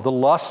world, the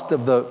lust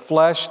of the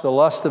flesh, the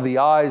lust of the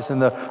eyes,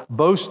 and the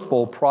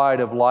boastful pride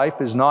of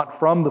life is not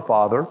from the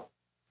Father,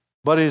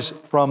 but is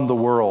from the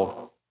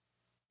world.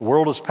 The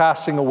world is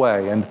passing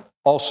away, and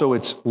also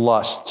its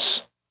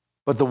lusts.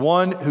 But the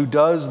one who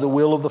does the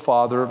will of the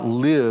Father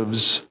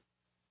lives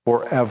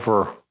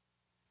forever.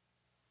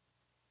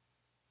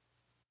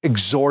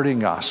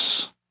 Exhorting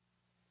us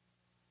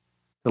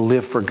to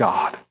live for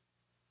God,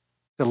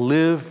 to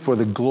live for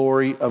the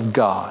glory of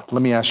God.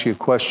 Let me ask you a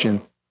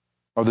question.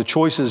 Are the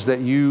choices that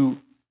you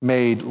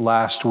made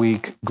last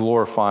week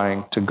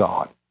glorifying to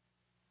God?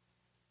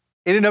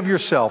 In and of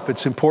yourself,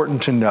 it's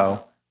important to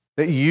know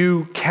that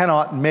you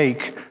cannot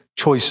make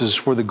choices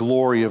for the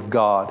glory of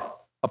God.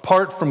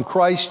 Apart from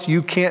Christ,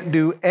 you can't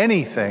do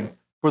anything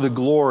for the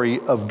glory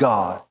of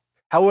God.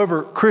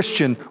 However,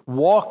 Christian,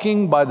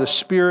 walking by the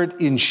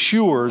Spirit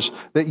ensures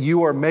that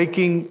you are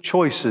making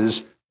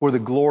choices for the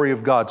glory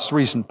of God. It's the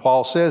reason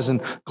Paul says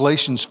in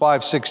Galatians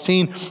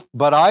 5:16,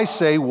 but I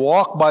say,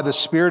 walk by the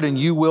Spirit and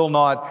you will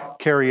not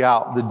carry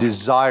out the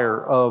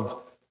desire of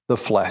the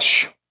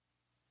flesh.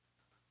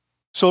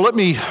 So let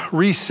me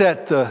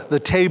reset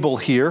the table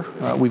here.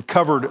 We've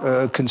covered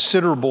a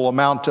considerable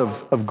amount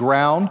of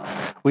ground.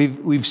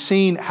 We've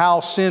seen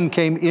how sin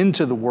came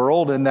into the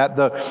world and that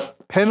the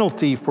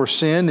penalty for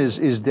sin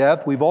is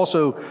death. We've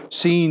also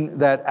seen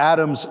that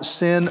Adam's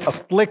sin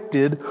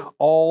afflicted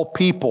all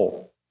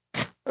people.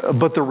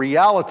 But the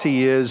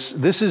reality is,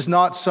 this is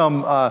not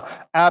some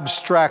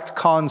abstract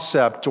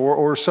concept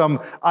or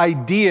some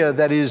idea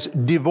that is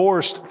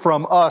divorced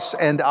from us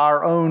and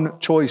our own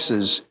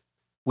choices.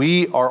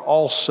 We are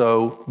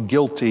also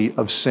guilty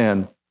of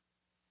sin.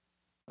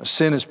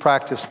 Sin is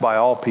practiced by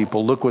all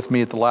people. Look with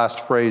me at the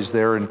last phrase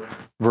there in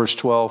verse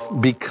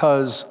 12.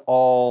 Because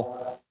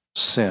all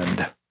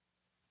sinned.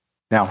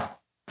 Now,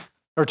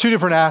 there are two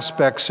different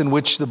aspects in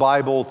which the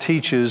Bible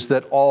teaches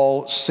that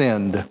all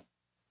sinned.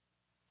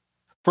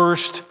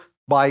 First,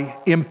 by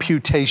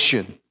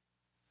imputation.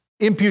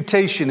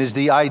 Imputation is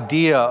the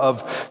idea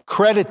of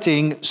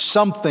crediting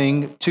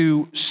something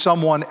to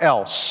someone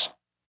else.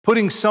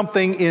 Putting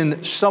something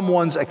in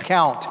someone's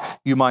account,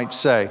 you might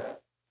say.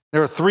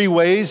 There are three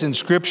ways in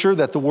Scripture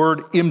that the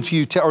word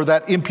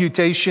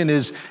imputation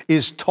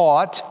is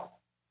taught.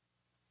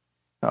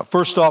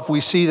 First off, we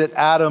see that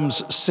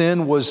Adam's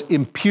sin was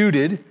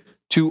imputed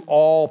to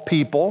all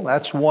people.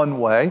 That's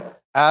one way.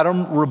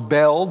 Adam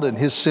rebelled and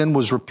his sin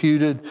was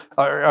imputed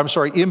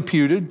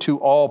to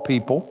all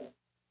people.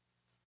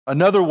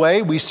 Another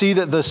way, we see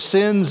that the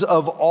sins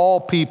of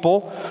all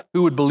people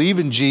who would believe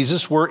in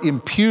Jesus were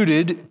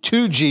imputed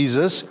to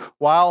Jesus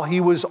while he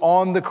was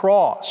on the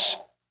cross.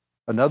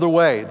 Another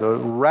way, the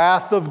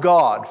wrath of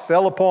God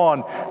fell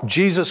upon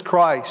Jesus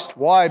Christ.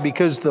 Why?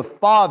 Because the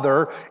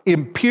Father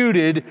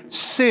imputed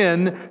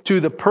sin to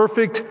the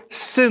perfect,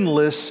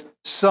 sinless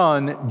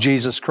Son,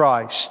 Jesus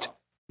Christ.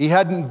 He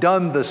hadn't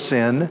done the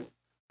sin,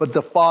 but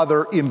the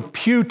Father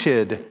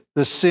imputed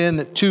the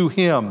sin to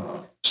him.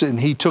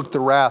 And he took the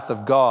wrath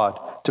of God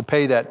to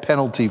pay that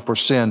penalty for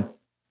sin.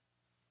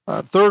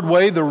 Third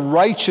way, the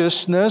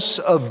righteousness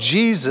of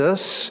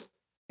Jesus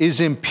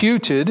is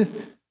imputed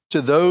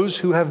to those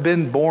who have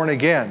been born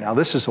again. Now,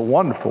 this is a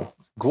wonderful,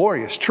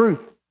 glorious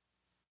truth.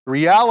 The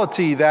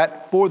reality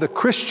that for the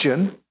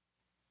Christian,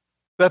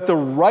 that the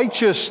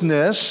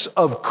righteousness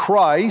of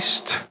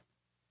Christ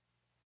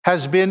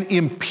has been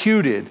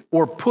imputed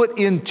or put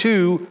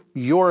into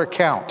your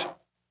account.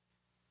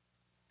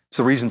 It's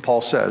the reason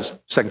Paul says,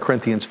 2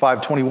 Corinthians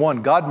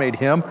 5:21, God made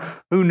him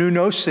who knew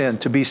no sin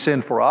to be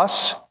sin for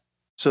us,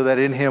 so that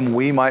in him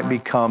we might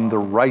become the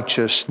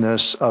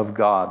righteousness of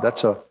God.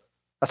 That's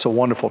a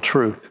wonderful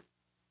truth.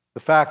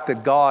 The fact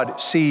that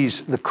God sees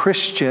the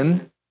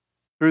Christian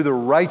through the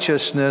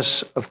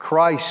righteousness of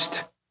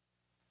Christ.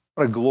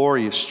 What a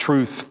glorious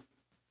truth.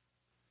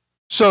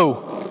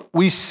 So,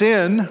 we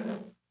sin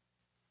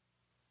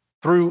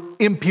through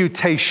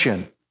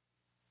imputation.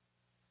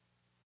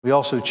 We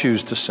also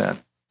choose to sin.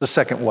 The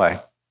second way.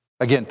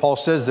 Again, Paul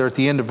says there at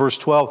the end of verse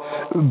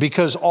 12,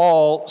 because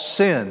all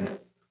sinned.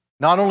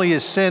 Not only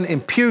is sin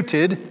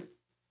imputed,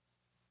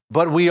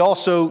 but we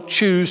also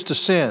choose to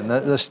sin.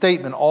 The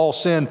statement, all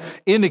sin,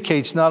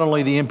 indicates not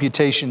only the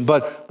imputation,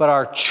 but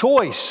our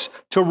choice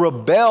to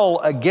rebel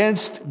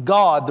against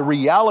God. The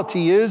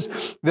reality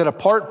is that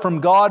apart from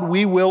God,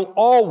 we will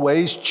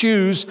always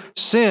choose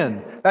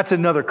sin. That's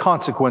another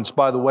consequence,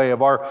 by the way,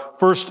 of our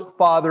first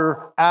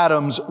father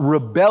Adam's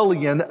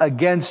rebellion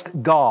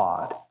against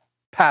God,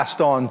 passed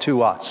on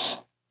to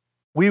us.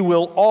 We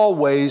will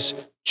always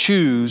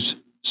choose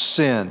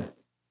sin.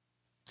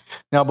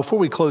 Now, before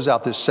we close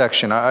out this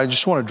section, I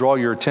just want to draw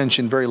your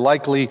attention very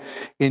likely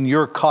in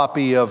your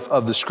copy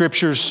of the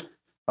Scriptures.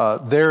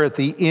 There at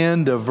the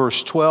end of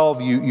verse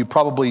 12, you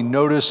probably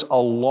notice a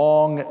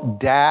long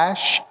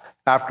dash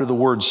after the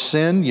word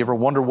sin. You ever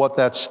wonder what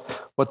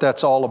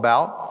that's all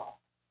about?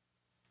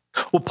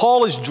 Well,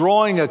 Paul is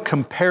drawing a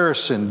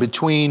comparison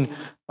between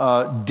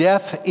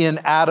death in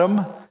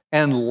Adam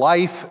and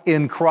life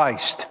in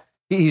Christ.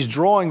 He's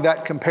drawing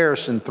that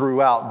comparison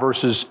throughout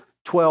verses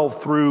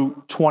 12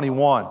 through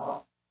 21.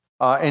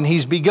 And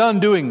he's begun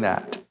doing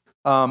that.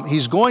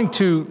 He's going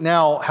to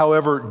now,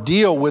 however,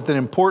 deal with an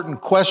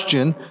important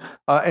question.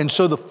 And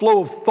so the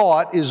flow of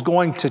thought is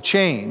going to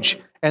change.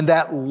 And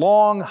that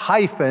long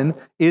hyphen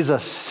is a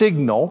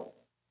signal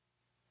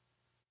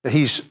that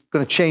he's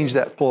going to change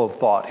that flow of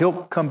thought.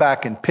 He'll come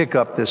back and pick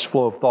up this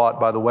flow of thought,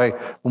 by the way,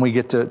 when we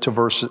get to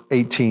verse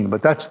 18.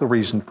 But that's the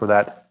reason for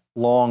that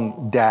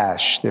long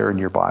dash there in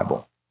your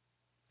Bible.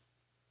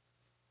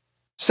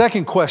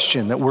 Second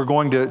question that we're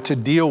going to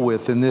deal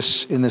with in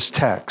this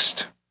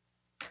text.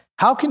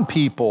 How can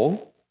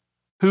people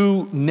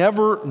who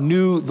never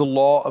knew the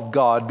law of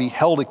God be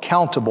held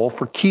accountable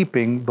for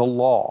keeping the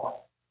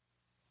law?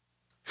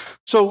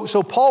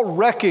 So Paul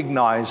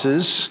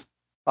recognizes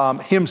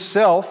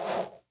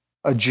himself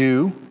a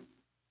Jew,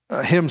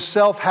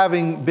 himself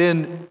having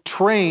been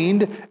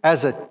trained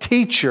as a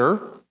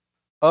teacher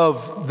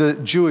of the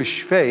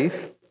Jewish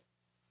faith,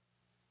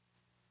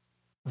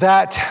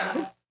 that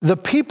the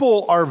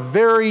people are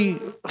very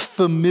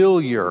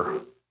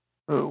familiar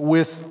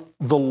with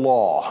the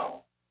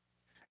law.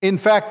 In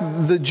fact,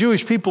 the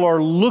Jewish people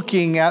are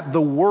looking at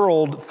the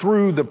world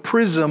through the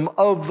prism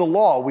of the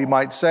law, we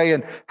might say.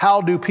 And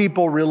how do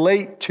people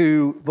relate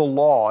to the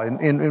law?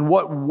 In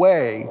what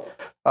way?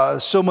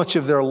 So much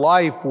of their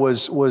life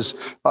was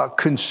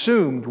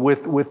consumed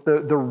with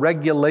the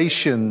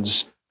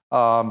regulations,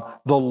 the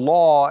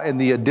law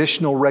and the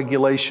additional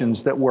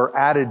regulations that were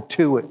added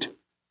to it.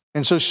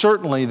 And so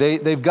certainly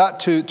they've got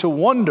to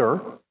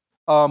wonder,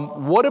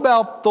 what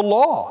about the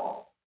law?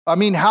 I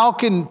mean, how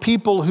can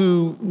people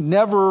who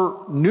never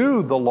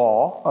knew the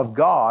law of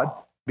God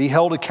be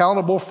held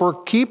accountable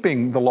for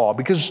keeping the law?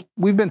 Because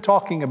we've been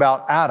talking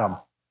about Adam,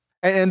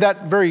 and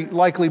that very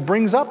likely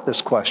brings up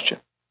this question.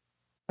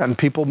 And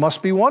people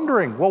must be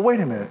wondering, well,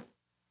 wait a minute.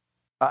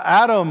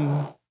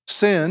 Adam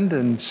sinned,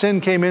 and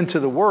sin came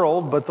into the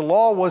world, but the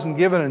law wasn't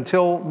given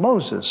until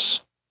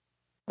Moses.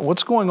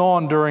 What's going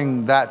on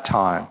during that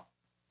time?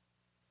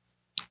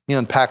 He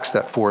unpacks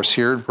that for us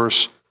here in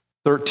verse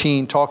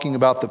 13, talking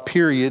about the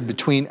period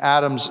between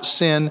Adam's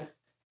sin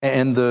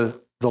and the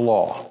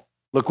law.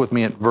 Look with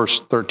me at verse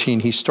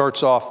 13. He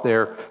starts off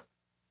there,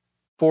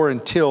 for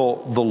until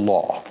the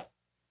law.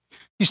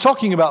 He's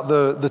talking about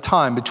the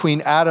time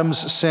between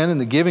Adam's sin and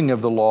the giving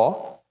of the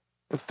law.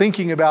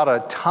 Thinking about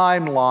a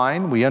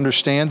timeline, we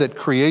understand that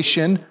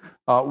creation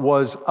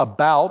was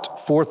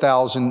about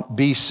 4000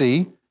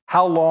 BC.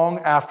 How long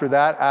after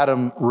that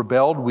Adam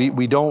rebelled,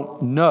 we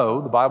don't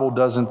know. The Bible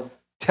doesn't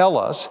tell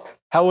us.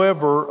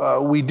 However,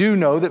 we do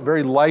know that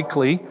very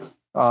likely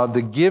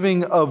the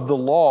giving of the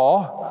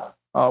law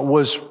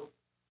was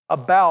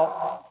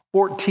about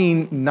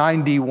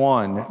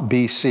 1491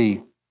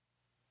 BC.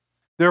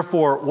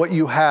 Therefore, what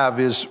you have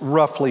is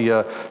roughly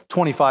a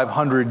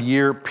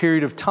 2,500-year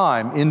period of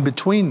time in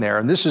between there.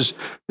 And this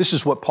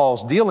is what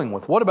Paul's dealing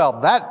with. What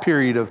about that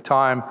period of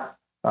time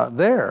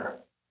there?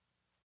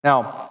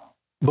 Now,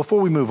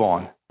 before we move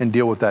on and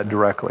deal with that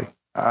directly,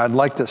 I'd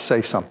like to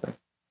say something,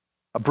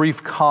 a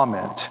brief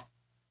comment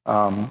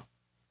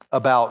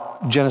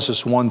about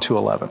Genesis 1 to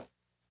 11.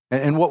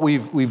 And what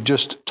we've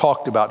just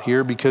talked about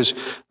here, because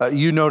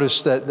you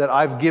notice that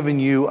I've given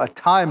you a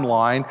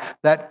timeline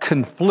that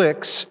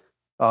conflicts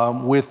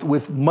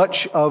with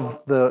much of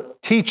the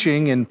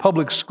teaching in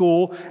public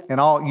school, and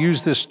I'll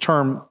use this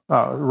term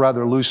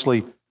rather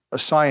loosely,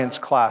 science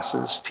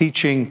classes,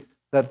 teaching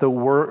that the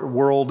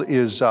world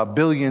is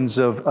billions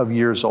of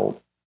years old.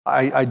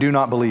 I do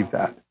not believe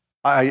that.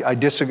 I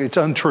disagree. It's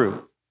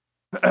untrue.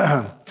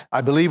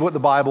 I believe what the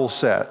Bible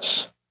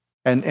says.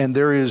 And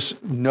there is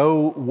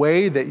no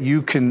way that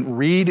you can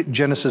read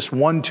Genesis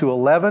 1 to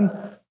 11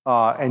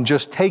 and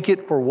just take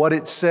it for what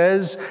it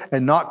says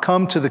and not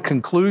come to the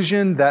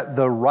conclusion that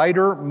the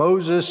writer,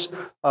 Moses,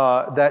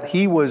 that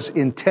he was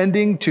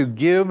intending to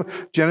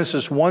give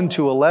Genesis 1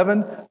 to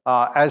 11,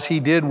 as he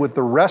did with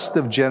the rest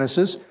of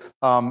Genesis,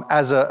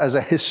 as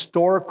a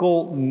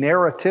historical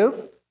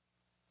narrative.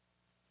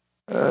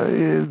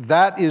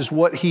 That is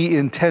what he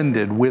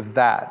intended with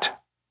that.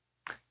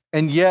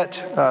 And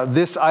yet,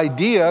 this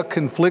idea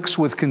conflicts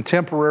with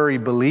contemporary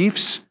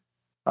beliefs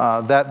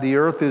that the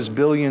earth is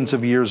billions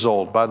of years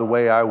old. By the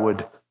way, I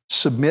would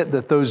submit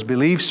that those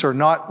beliefs are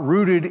not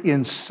rooted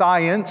in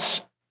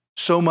science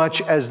so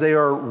much as they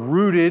are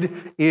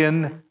rooted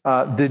in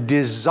the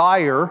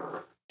desire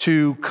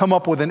to come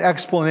up with an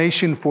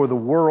explanation for the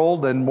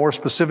world, and more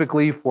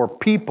specifically for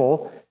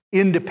people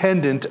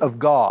independent of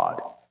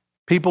God.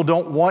 People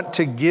don't want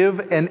to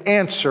give an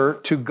answer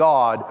to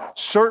God,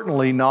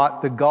 certainly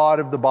not the God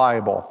of the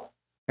Bible.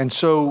 And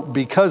so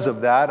because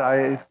of that,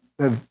 I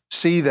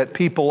see that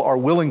people are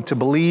willing to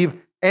believe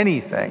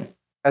anything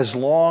as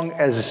long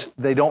as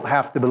they don't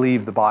have to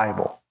believe the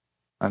Bible.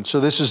 And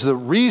so this is the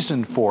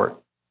reason for it.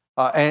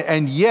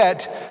 And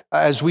yet,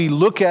 as we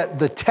look at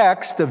the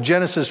text of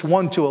Genesis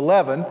 1 to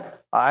 11,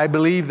 I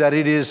believe that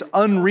it is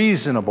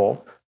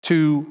unreasonable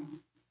to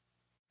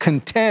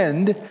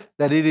contend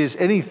that it is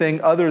anything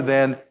other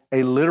than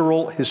a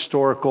literal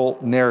historical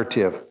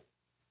narrative.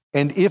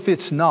 And if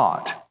it's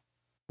not,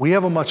 we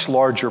have a much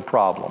larger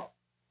problem.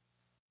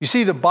 You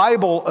see, the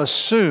Bible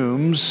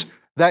assumes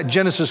that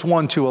Genesis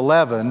 1 to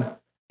 11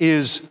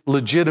 is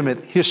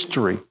legitimate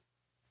history.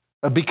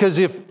 Because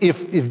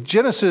if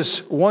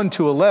Genesis 1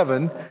 to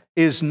 11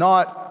 is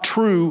not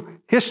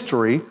true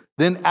history,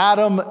 then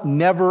Adam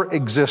never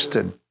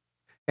existed.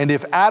 And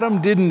if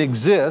Adam didn't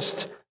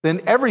exist, then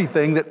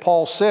everything that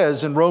Paul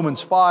says in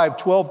Romans 5,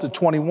 12 to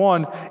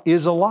 21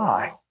 is a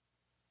lie.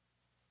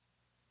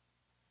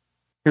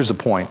 Here's the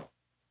point.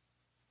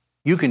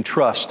 You can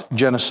trust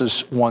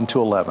Genesis 1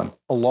 to 11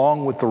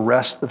 along with the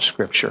rest of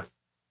Scripture.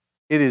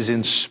 It is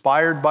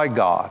inspired by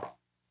God.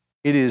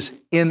 It is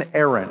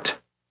inerrant.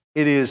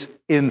 It is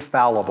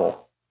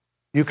infallible.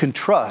 You can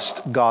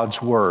trust God's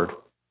Word.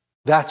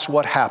 That's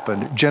what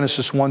happened,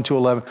 Genesis 1 to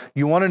 11.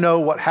 You want to know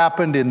what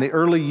happened in the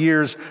early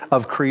years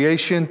of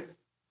creation?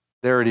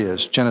 There it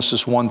is,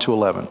 Genesis 1 to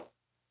 11.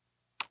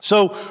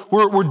 So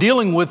we're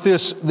dealing with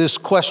this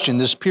question,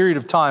 this period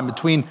of time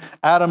between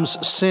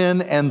Adam's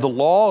sin and the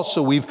law.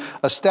 So we've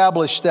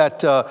established that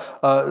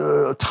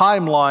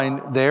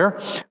timeline there.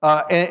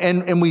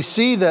 And we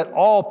see that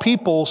all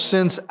people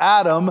since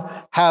Adam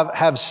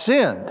have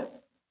sinned.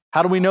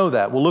 How do we know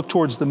that? We'll look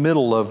towards the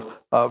middle of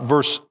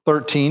verse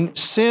 13.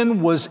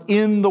 Sin was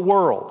in the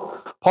world.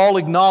 Paul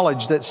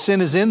acknowledged that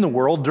sin is in the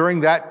world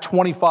during that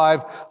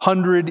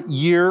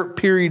 2,500-year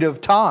period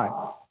of time.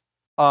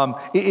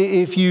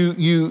 If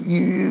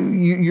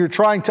you're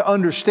trying to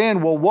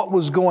understand, well, what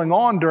was going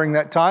on during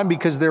that time,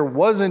 because there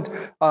wasn't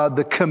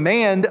the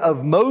command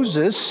of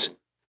Moses,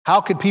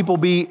 how could people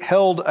be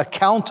held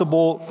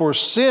accountable for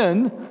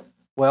sin?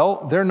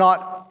 Well, they're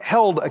not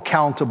held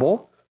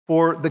accountable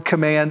for the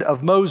command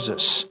of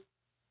Moses.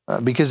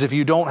 Because if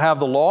you don't have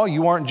the law,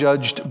 you aren't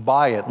judged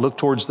by it. Look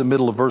towards the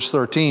middle of verse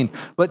 13.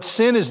 But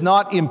sin is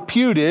not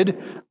imputed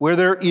where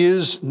there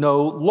is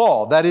no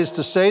law. That is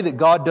to say that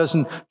God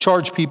doesn't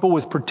charge people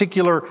with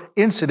particular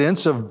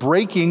incidents of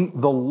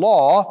breaking the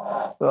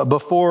law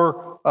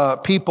before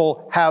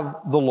people have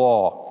the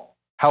law.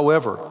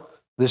 However,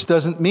 this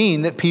doesn't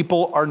mean that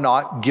people are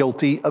not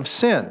guilty of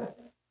sin.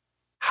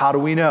 How do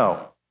we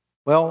know?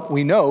 Well,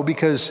 we know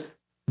because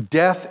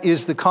death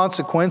is the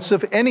consequence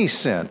of any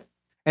sin.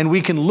 And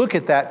we can look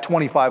at that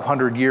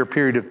 2,500-year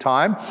period of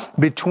time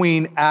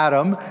between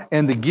Adam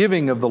and the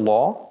giving of the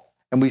law,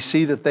 and we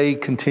see that they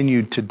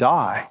continued to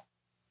die,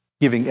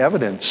 giving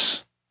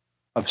evidence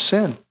of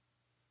sin.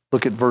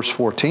 Look at verse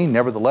 14.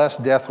 Nevertheless,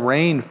 death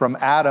reigned from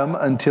Adam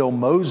until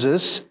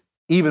Moses,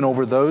 even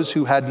over those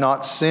who had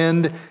not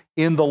sinned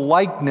in the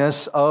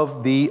likeness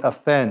of the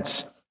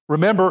offense.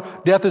 Remember,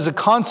 death is a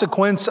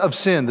consequence of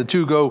sin. The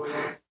two go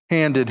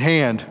hand in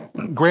hand.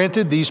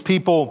 Granted, these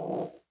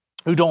people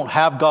who don't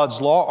have God's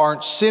law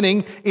aren't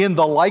sinning in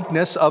the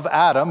likeness of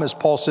Adam, as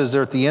Paul says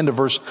there at the end of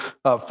verse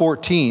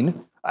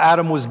 14.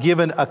 Adam was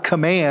given a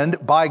command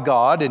by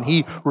God, and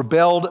he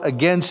rebelled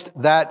against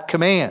that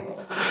command.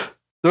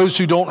 Those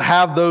who don't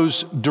have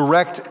those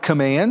direct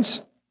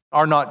commands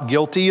are not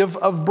guilty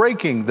of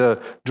breaking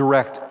the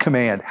direct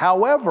command.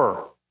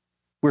 However,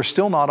 we're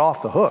still not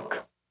off the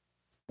hook.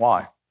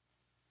 Why?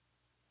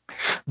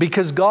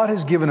 Because God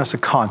has given us a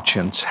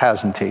conscience,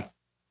 hasn't He?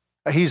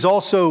 He's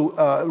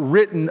also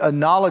written a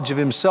knowledge of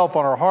Himself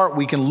on our heart.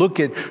 We can look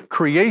at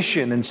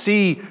creation and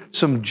see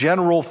some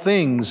general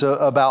things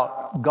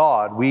about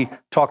God. We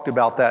talked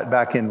about that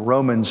back in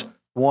Romans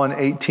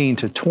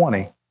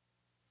 1:18-20.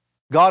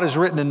 God has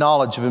written a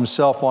knowledge of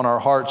Himself on our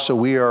hearts, so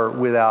we are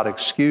without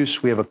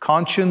excuse. We have a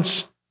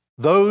conscience.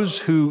 Those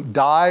who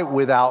die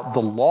without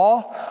the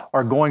law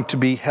are going to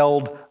be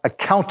held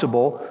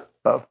accountable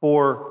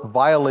for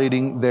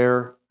violating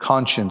their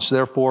conscience.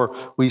 Therefore,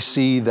 we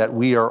see that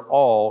we are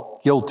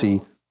all guilty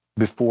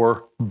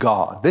before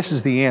God. This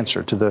is the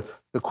answer to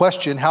the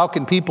question, how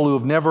can people who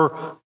have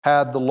never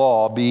had the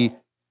law be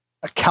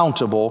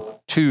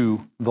accountable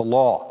to the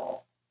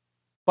law?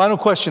 Final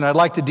question I'd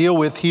like to deal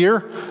with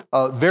here,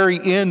 very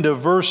end of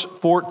verse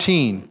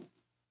 14.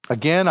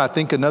 Again, I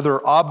think another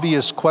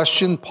obvious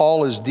question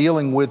Paul is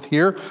dealing with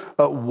here.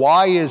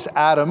 Why is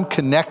Adam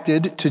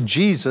connected to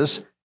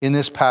Jesus in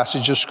this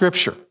passage of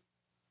Scripture?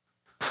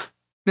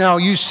 Now,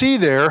 you see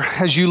there,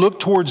 as you look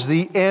towards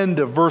the end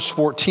of verse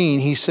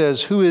 14, he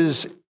says, who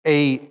is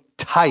a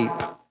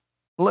type?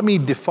 Let me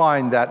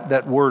define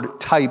that word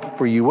type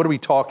for you. What are we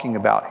talking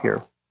about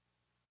here?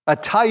 A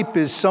type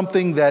is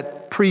something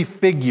that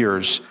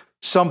prefigures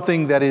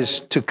something that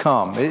is to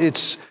come.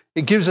 It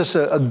gives us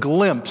a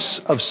glimpse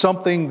of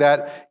something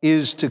that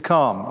is to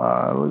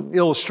come.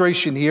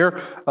 Illustration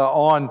here,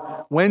 on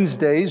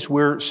Wednesdays,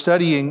 we're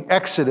studying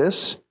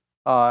Exodus.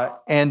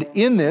 And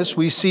in this,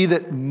 we see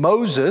that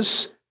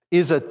Moses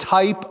is a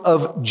type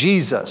of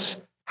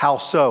Jesus. How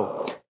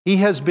so? He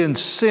has been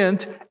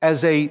sent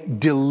as a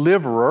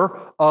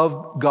deliverer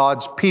of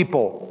God's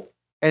people.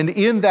 And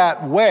in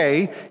that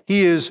way,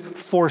 he is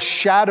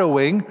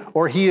foreshadowing,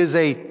 or he is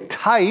a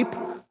type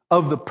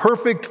of the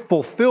perfect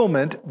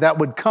fulfillment that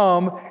would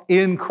come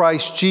in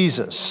Christ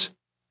Jesus.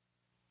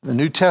 In the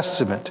New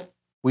Testament,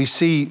 we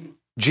see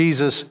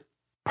Jesus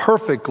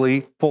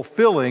perfectly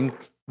fulfilling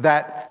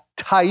that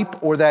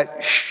type or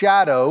that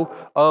shadow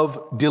of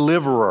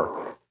deliverer.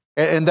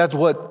 And that's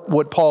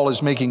what Paul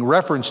is making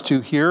reference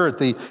to here at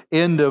the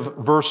end of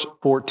verse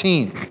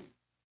 14.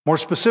 More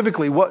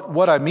specifically,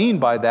 what I mean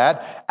by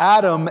that,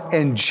 Adam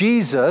and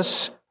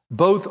Jesus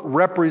both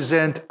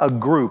represent a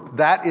group.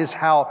 That is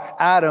how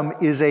Adam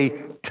is a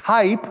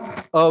type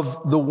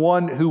of the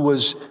one who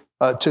was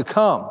to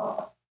come.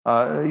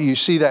 You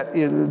see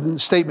that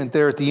statement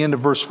there at the end of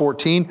verse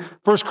 14.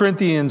 1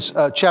 Corinthians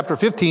chapter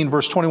 15,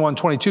 verse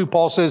 21-22,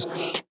 Paul says,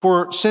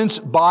 "For since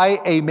by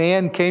a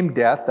man came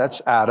death,"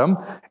 that's Adam,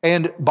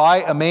 "and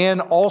by a man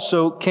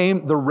also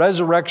came the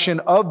resurrection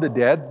of the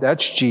dead,"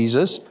 that's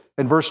Jesus.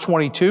 And verse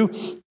 22,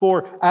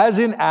 "For as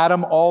in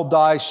Adam all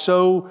die,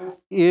 so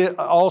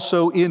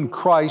also in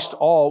Christ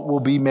all will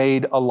be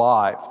made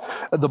alive."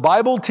 The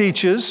Bible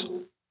teaches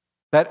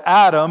that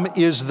Adam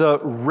is the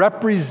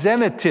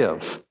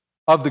representative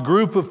of the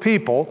group of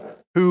people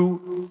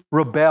who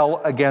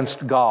rebel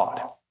against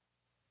God.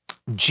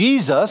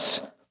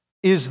 Jesus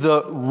is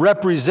the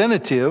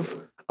representative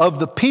of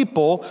the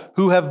people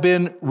who have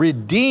been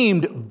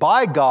redeemed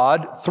by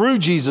God through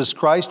Jesus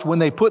Christ when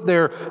they put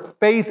their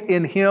faith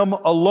in Him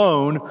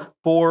alone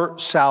for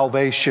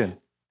salvation.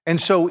 And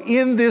so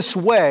in this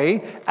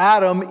way,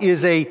 Adam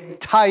is a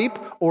type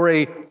or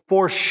a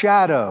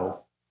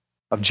foreshadow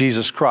of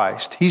Jesus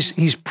Christ.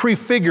 He's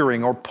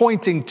prefiguring or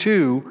pointing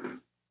to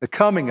the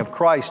coming of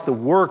Christ, the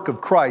work of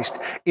Christ,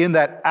 in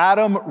that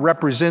Adam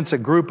represents a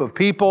group of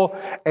people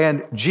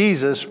and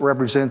Jesus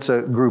represents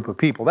a group of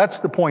people. That's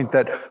the point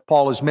that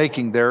Paul is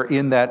making there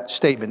in that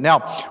statement.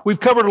 Now, we've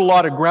covered a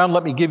lot of ground.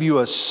 Let me give you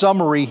a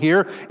summary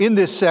here. In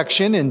this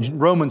section, in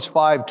Romans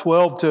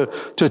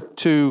 5:12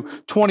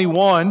 to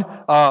 21,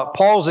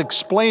 Paul's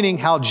explaining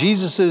how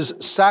Jesus'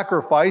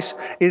 sacrifice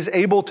is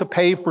able to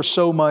pay for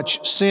so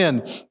much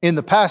sin. In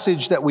the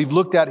passage that we've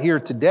looked at here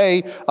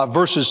today,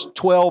 verses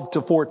 12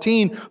 to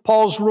 14,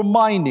 Paul's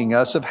reminding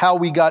us of how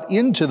we got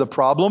into the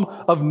problem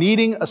of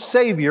needing a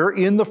Savior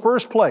in the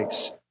first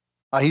place.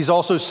 He's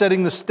also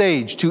setting the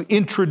stage to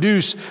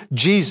introduce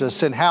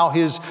Jesus and how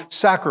His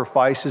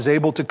sacrifice is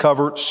able to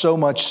cover so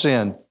much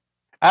sin.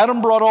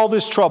 Adam brought all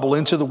this trouble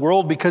into the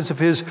world because of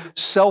his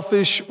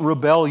selfish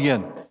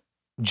rebellion.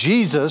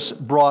 Jesus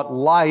brought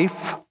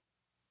life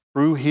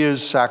through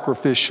His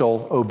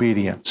sacrificial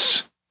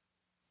obedience.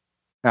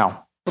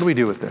 Now, what do we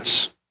do with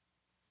this?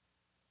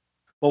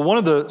 Well, one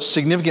of the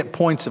significant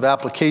points of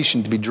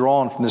application to be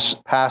drawn from this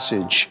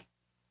passage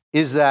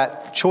is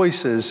that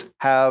choices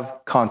have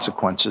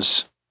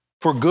consequences.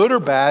 For good or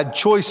bad,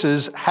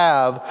 choices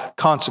have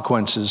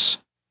consequences.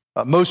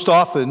 Most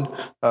often,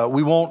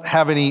 we won't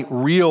have any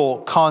real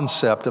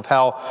concept of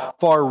how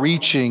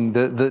far-reaching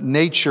the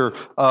nature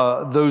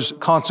those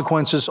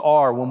consequences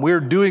are. When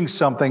we're doing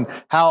something,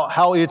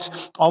 how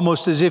it's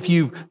almost as if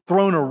you've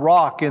thrown a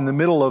rock in the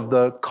middle of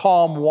the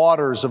calm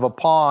waters of a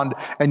pond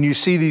and you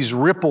see these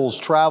ripples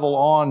travel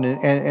on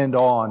and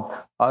on.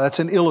 That's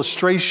an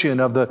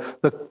illustration of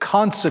the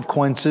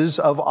consequences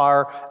of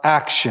our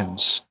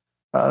actions.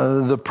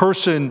 The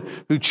person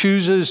who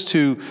chooses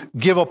to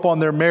give up on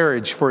their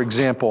marriage, for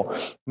example,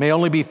 may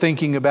only be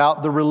thinking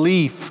about the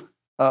relief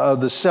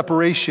the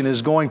separation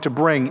is going to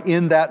bring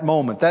in that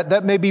moment.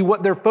 That may be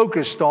what they're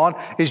focused on,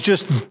 is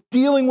just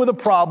dealing with a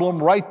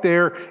problem right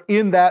there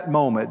in that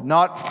moment,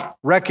 not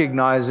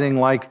recognizing,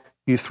 like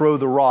you throw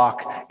the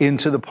rock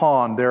into the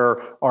pond,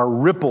 there are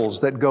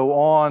ripples that go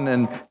on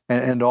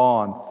and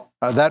on.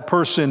 That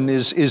person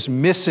is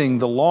missing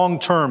the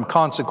long-term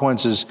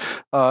consequences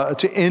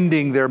to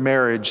ending their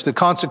marriage, the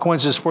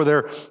consequences for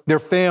their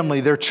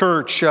family, their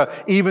church,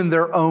 even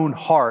their own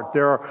heart.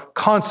 There are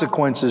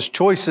consequences.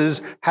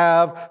 Choices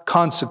have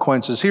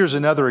consequences. Here's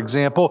another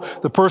example.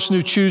 The person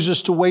who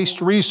chooses to waste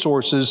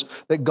resources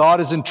that God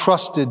has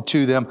entrusted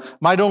to them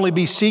might only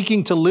be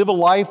seeking to live a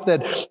life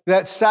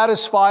that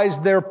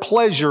satisfies their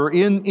pleasure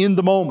in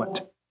the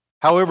moment.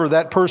 However,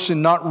 that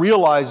person not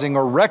realizing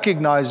or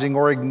recognizing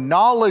or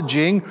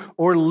acknowledging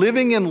or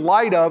living in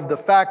light of the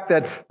fact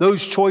that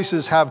those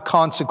choices have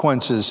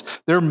consequences.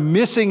 They're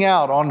missing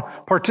out on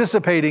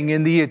participating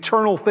in the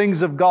eternal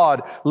things of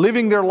God,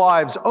 living their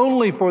lives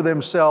only for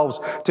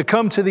themselves to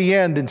come to the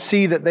end and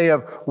see that they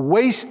have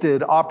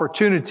wasted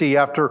opportunity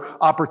after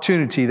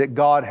opportunity that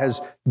God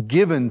has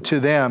given to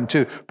them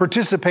to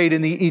participate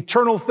in the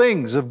eternal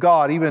things of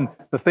God, even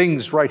the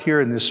things right here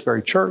in this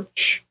very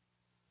church.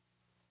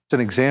 It's an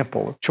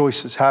example of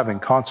choices having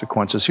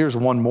consequences. Here's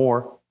one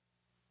more.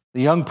 The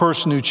young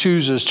person who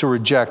chooses to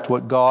reject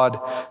what God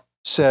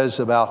says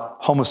about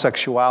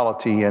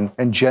homosexuality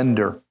and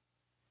gender.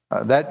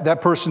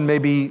 That person may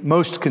be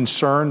most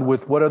concerned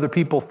with what other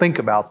people think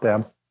about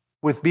them,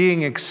 with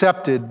being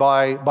accepted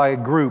by a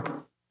group.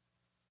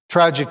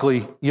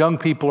 Tragically, young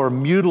people are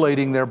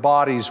mutilating their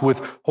bodies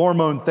with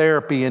hormone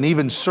therapy and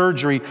even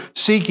surgery,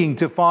 seeking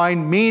to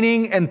find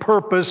meaning and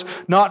purpose,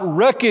 not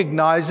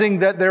recognizing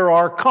that there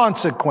are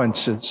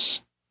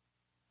consequences.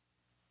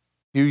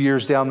 A few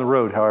years down the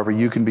road, however,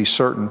 you can be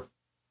certain,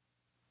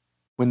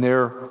 when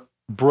they're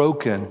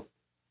broken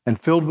and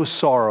filled with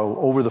sorrow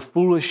over the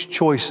foolish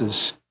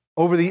choices,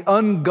 over the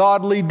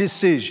ungodly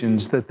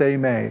decisions that they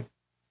made,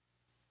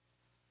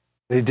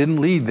 they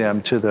didn't lead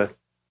them to the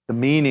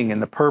meaning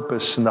and the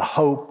purpose and the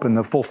hope and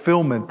the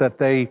fulfillment that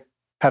they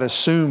had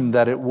assumed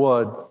that it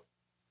would.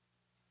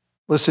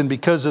 Listen,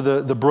 because of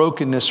the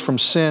brokenness from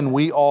sin,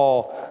 we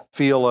all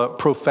feel a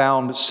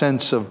profound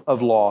sense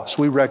of loss.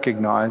 We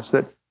recognize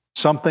that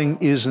something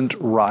isn't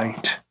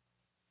right.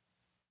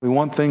 We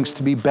want things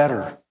to be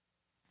better.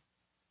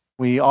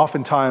 We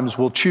oftentimes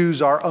will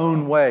choose our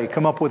own way,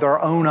 come up with our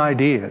own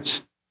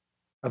ideas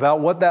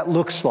about what that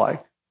looks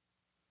like,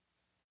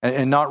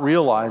 and not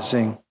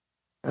realizing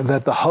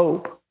that the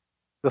hope,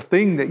 the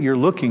thing that you're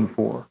looking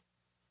for,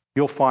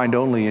 you'll find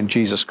only in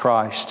Jesus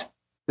Christ.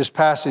 This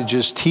passage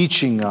is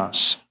teaching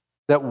us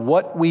that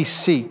what we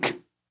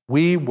seek,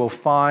 we will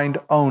find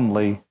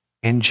only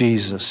in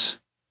Jesus.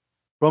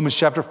 Romans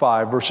chapter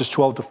 5, verses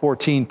 12 to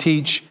 14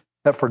 teach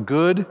that for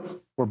good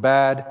or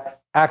bad,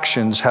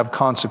 actions have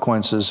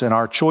consequences, and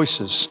our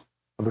choices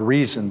are the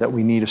reason that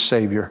we need a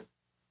Savior.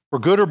 For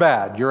good or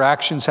bad, your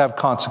actions have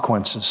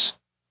consequences.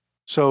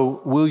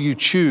 So will you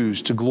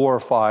choose to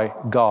glorify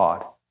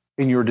God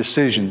in your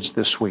decisions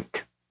this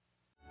week?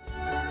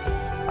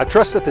 I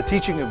trust that the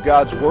teaching of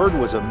God's Word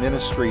was a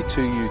ministry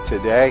to you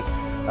today.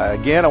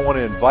 Again, I want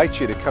to invite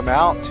you to come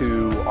out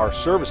to our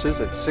services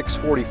at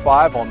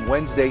 6:45 on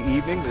Wednesday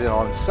evenings and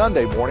on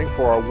Sunday morning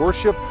for our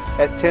worship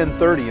at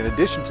 10:30. In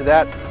addition to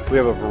that, we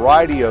have a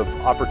variety of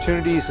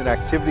opportunities and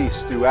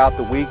activities throughout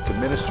the week to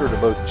minister to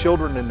both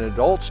children and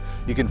adults.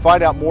 You can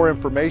find out more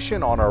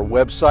information on our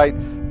website.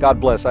 God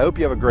bless. I hope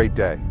you have a great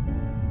day.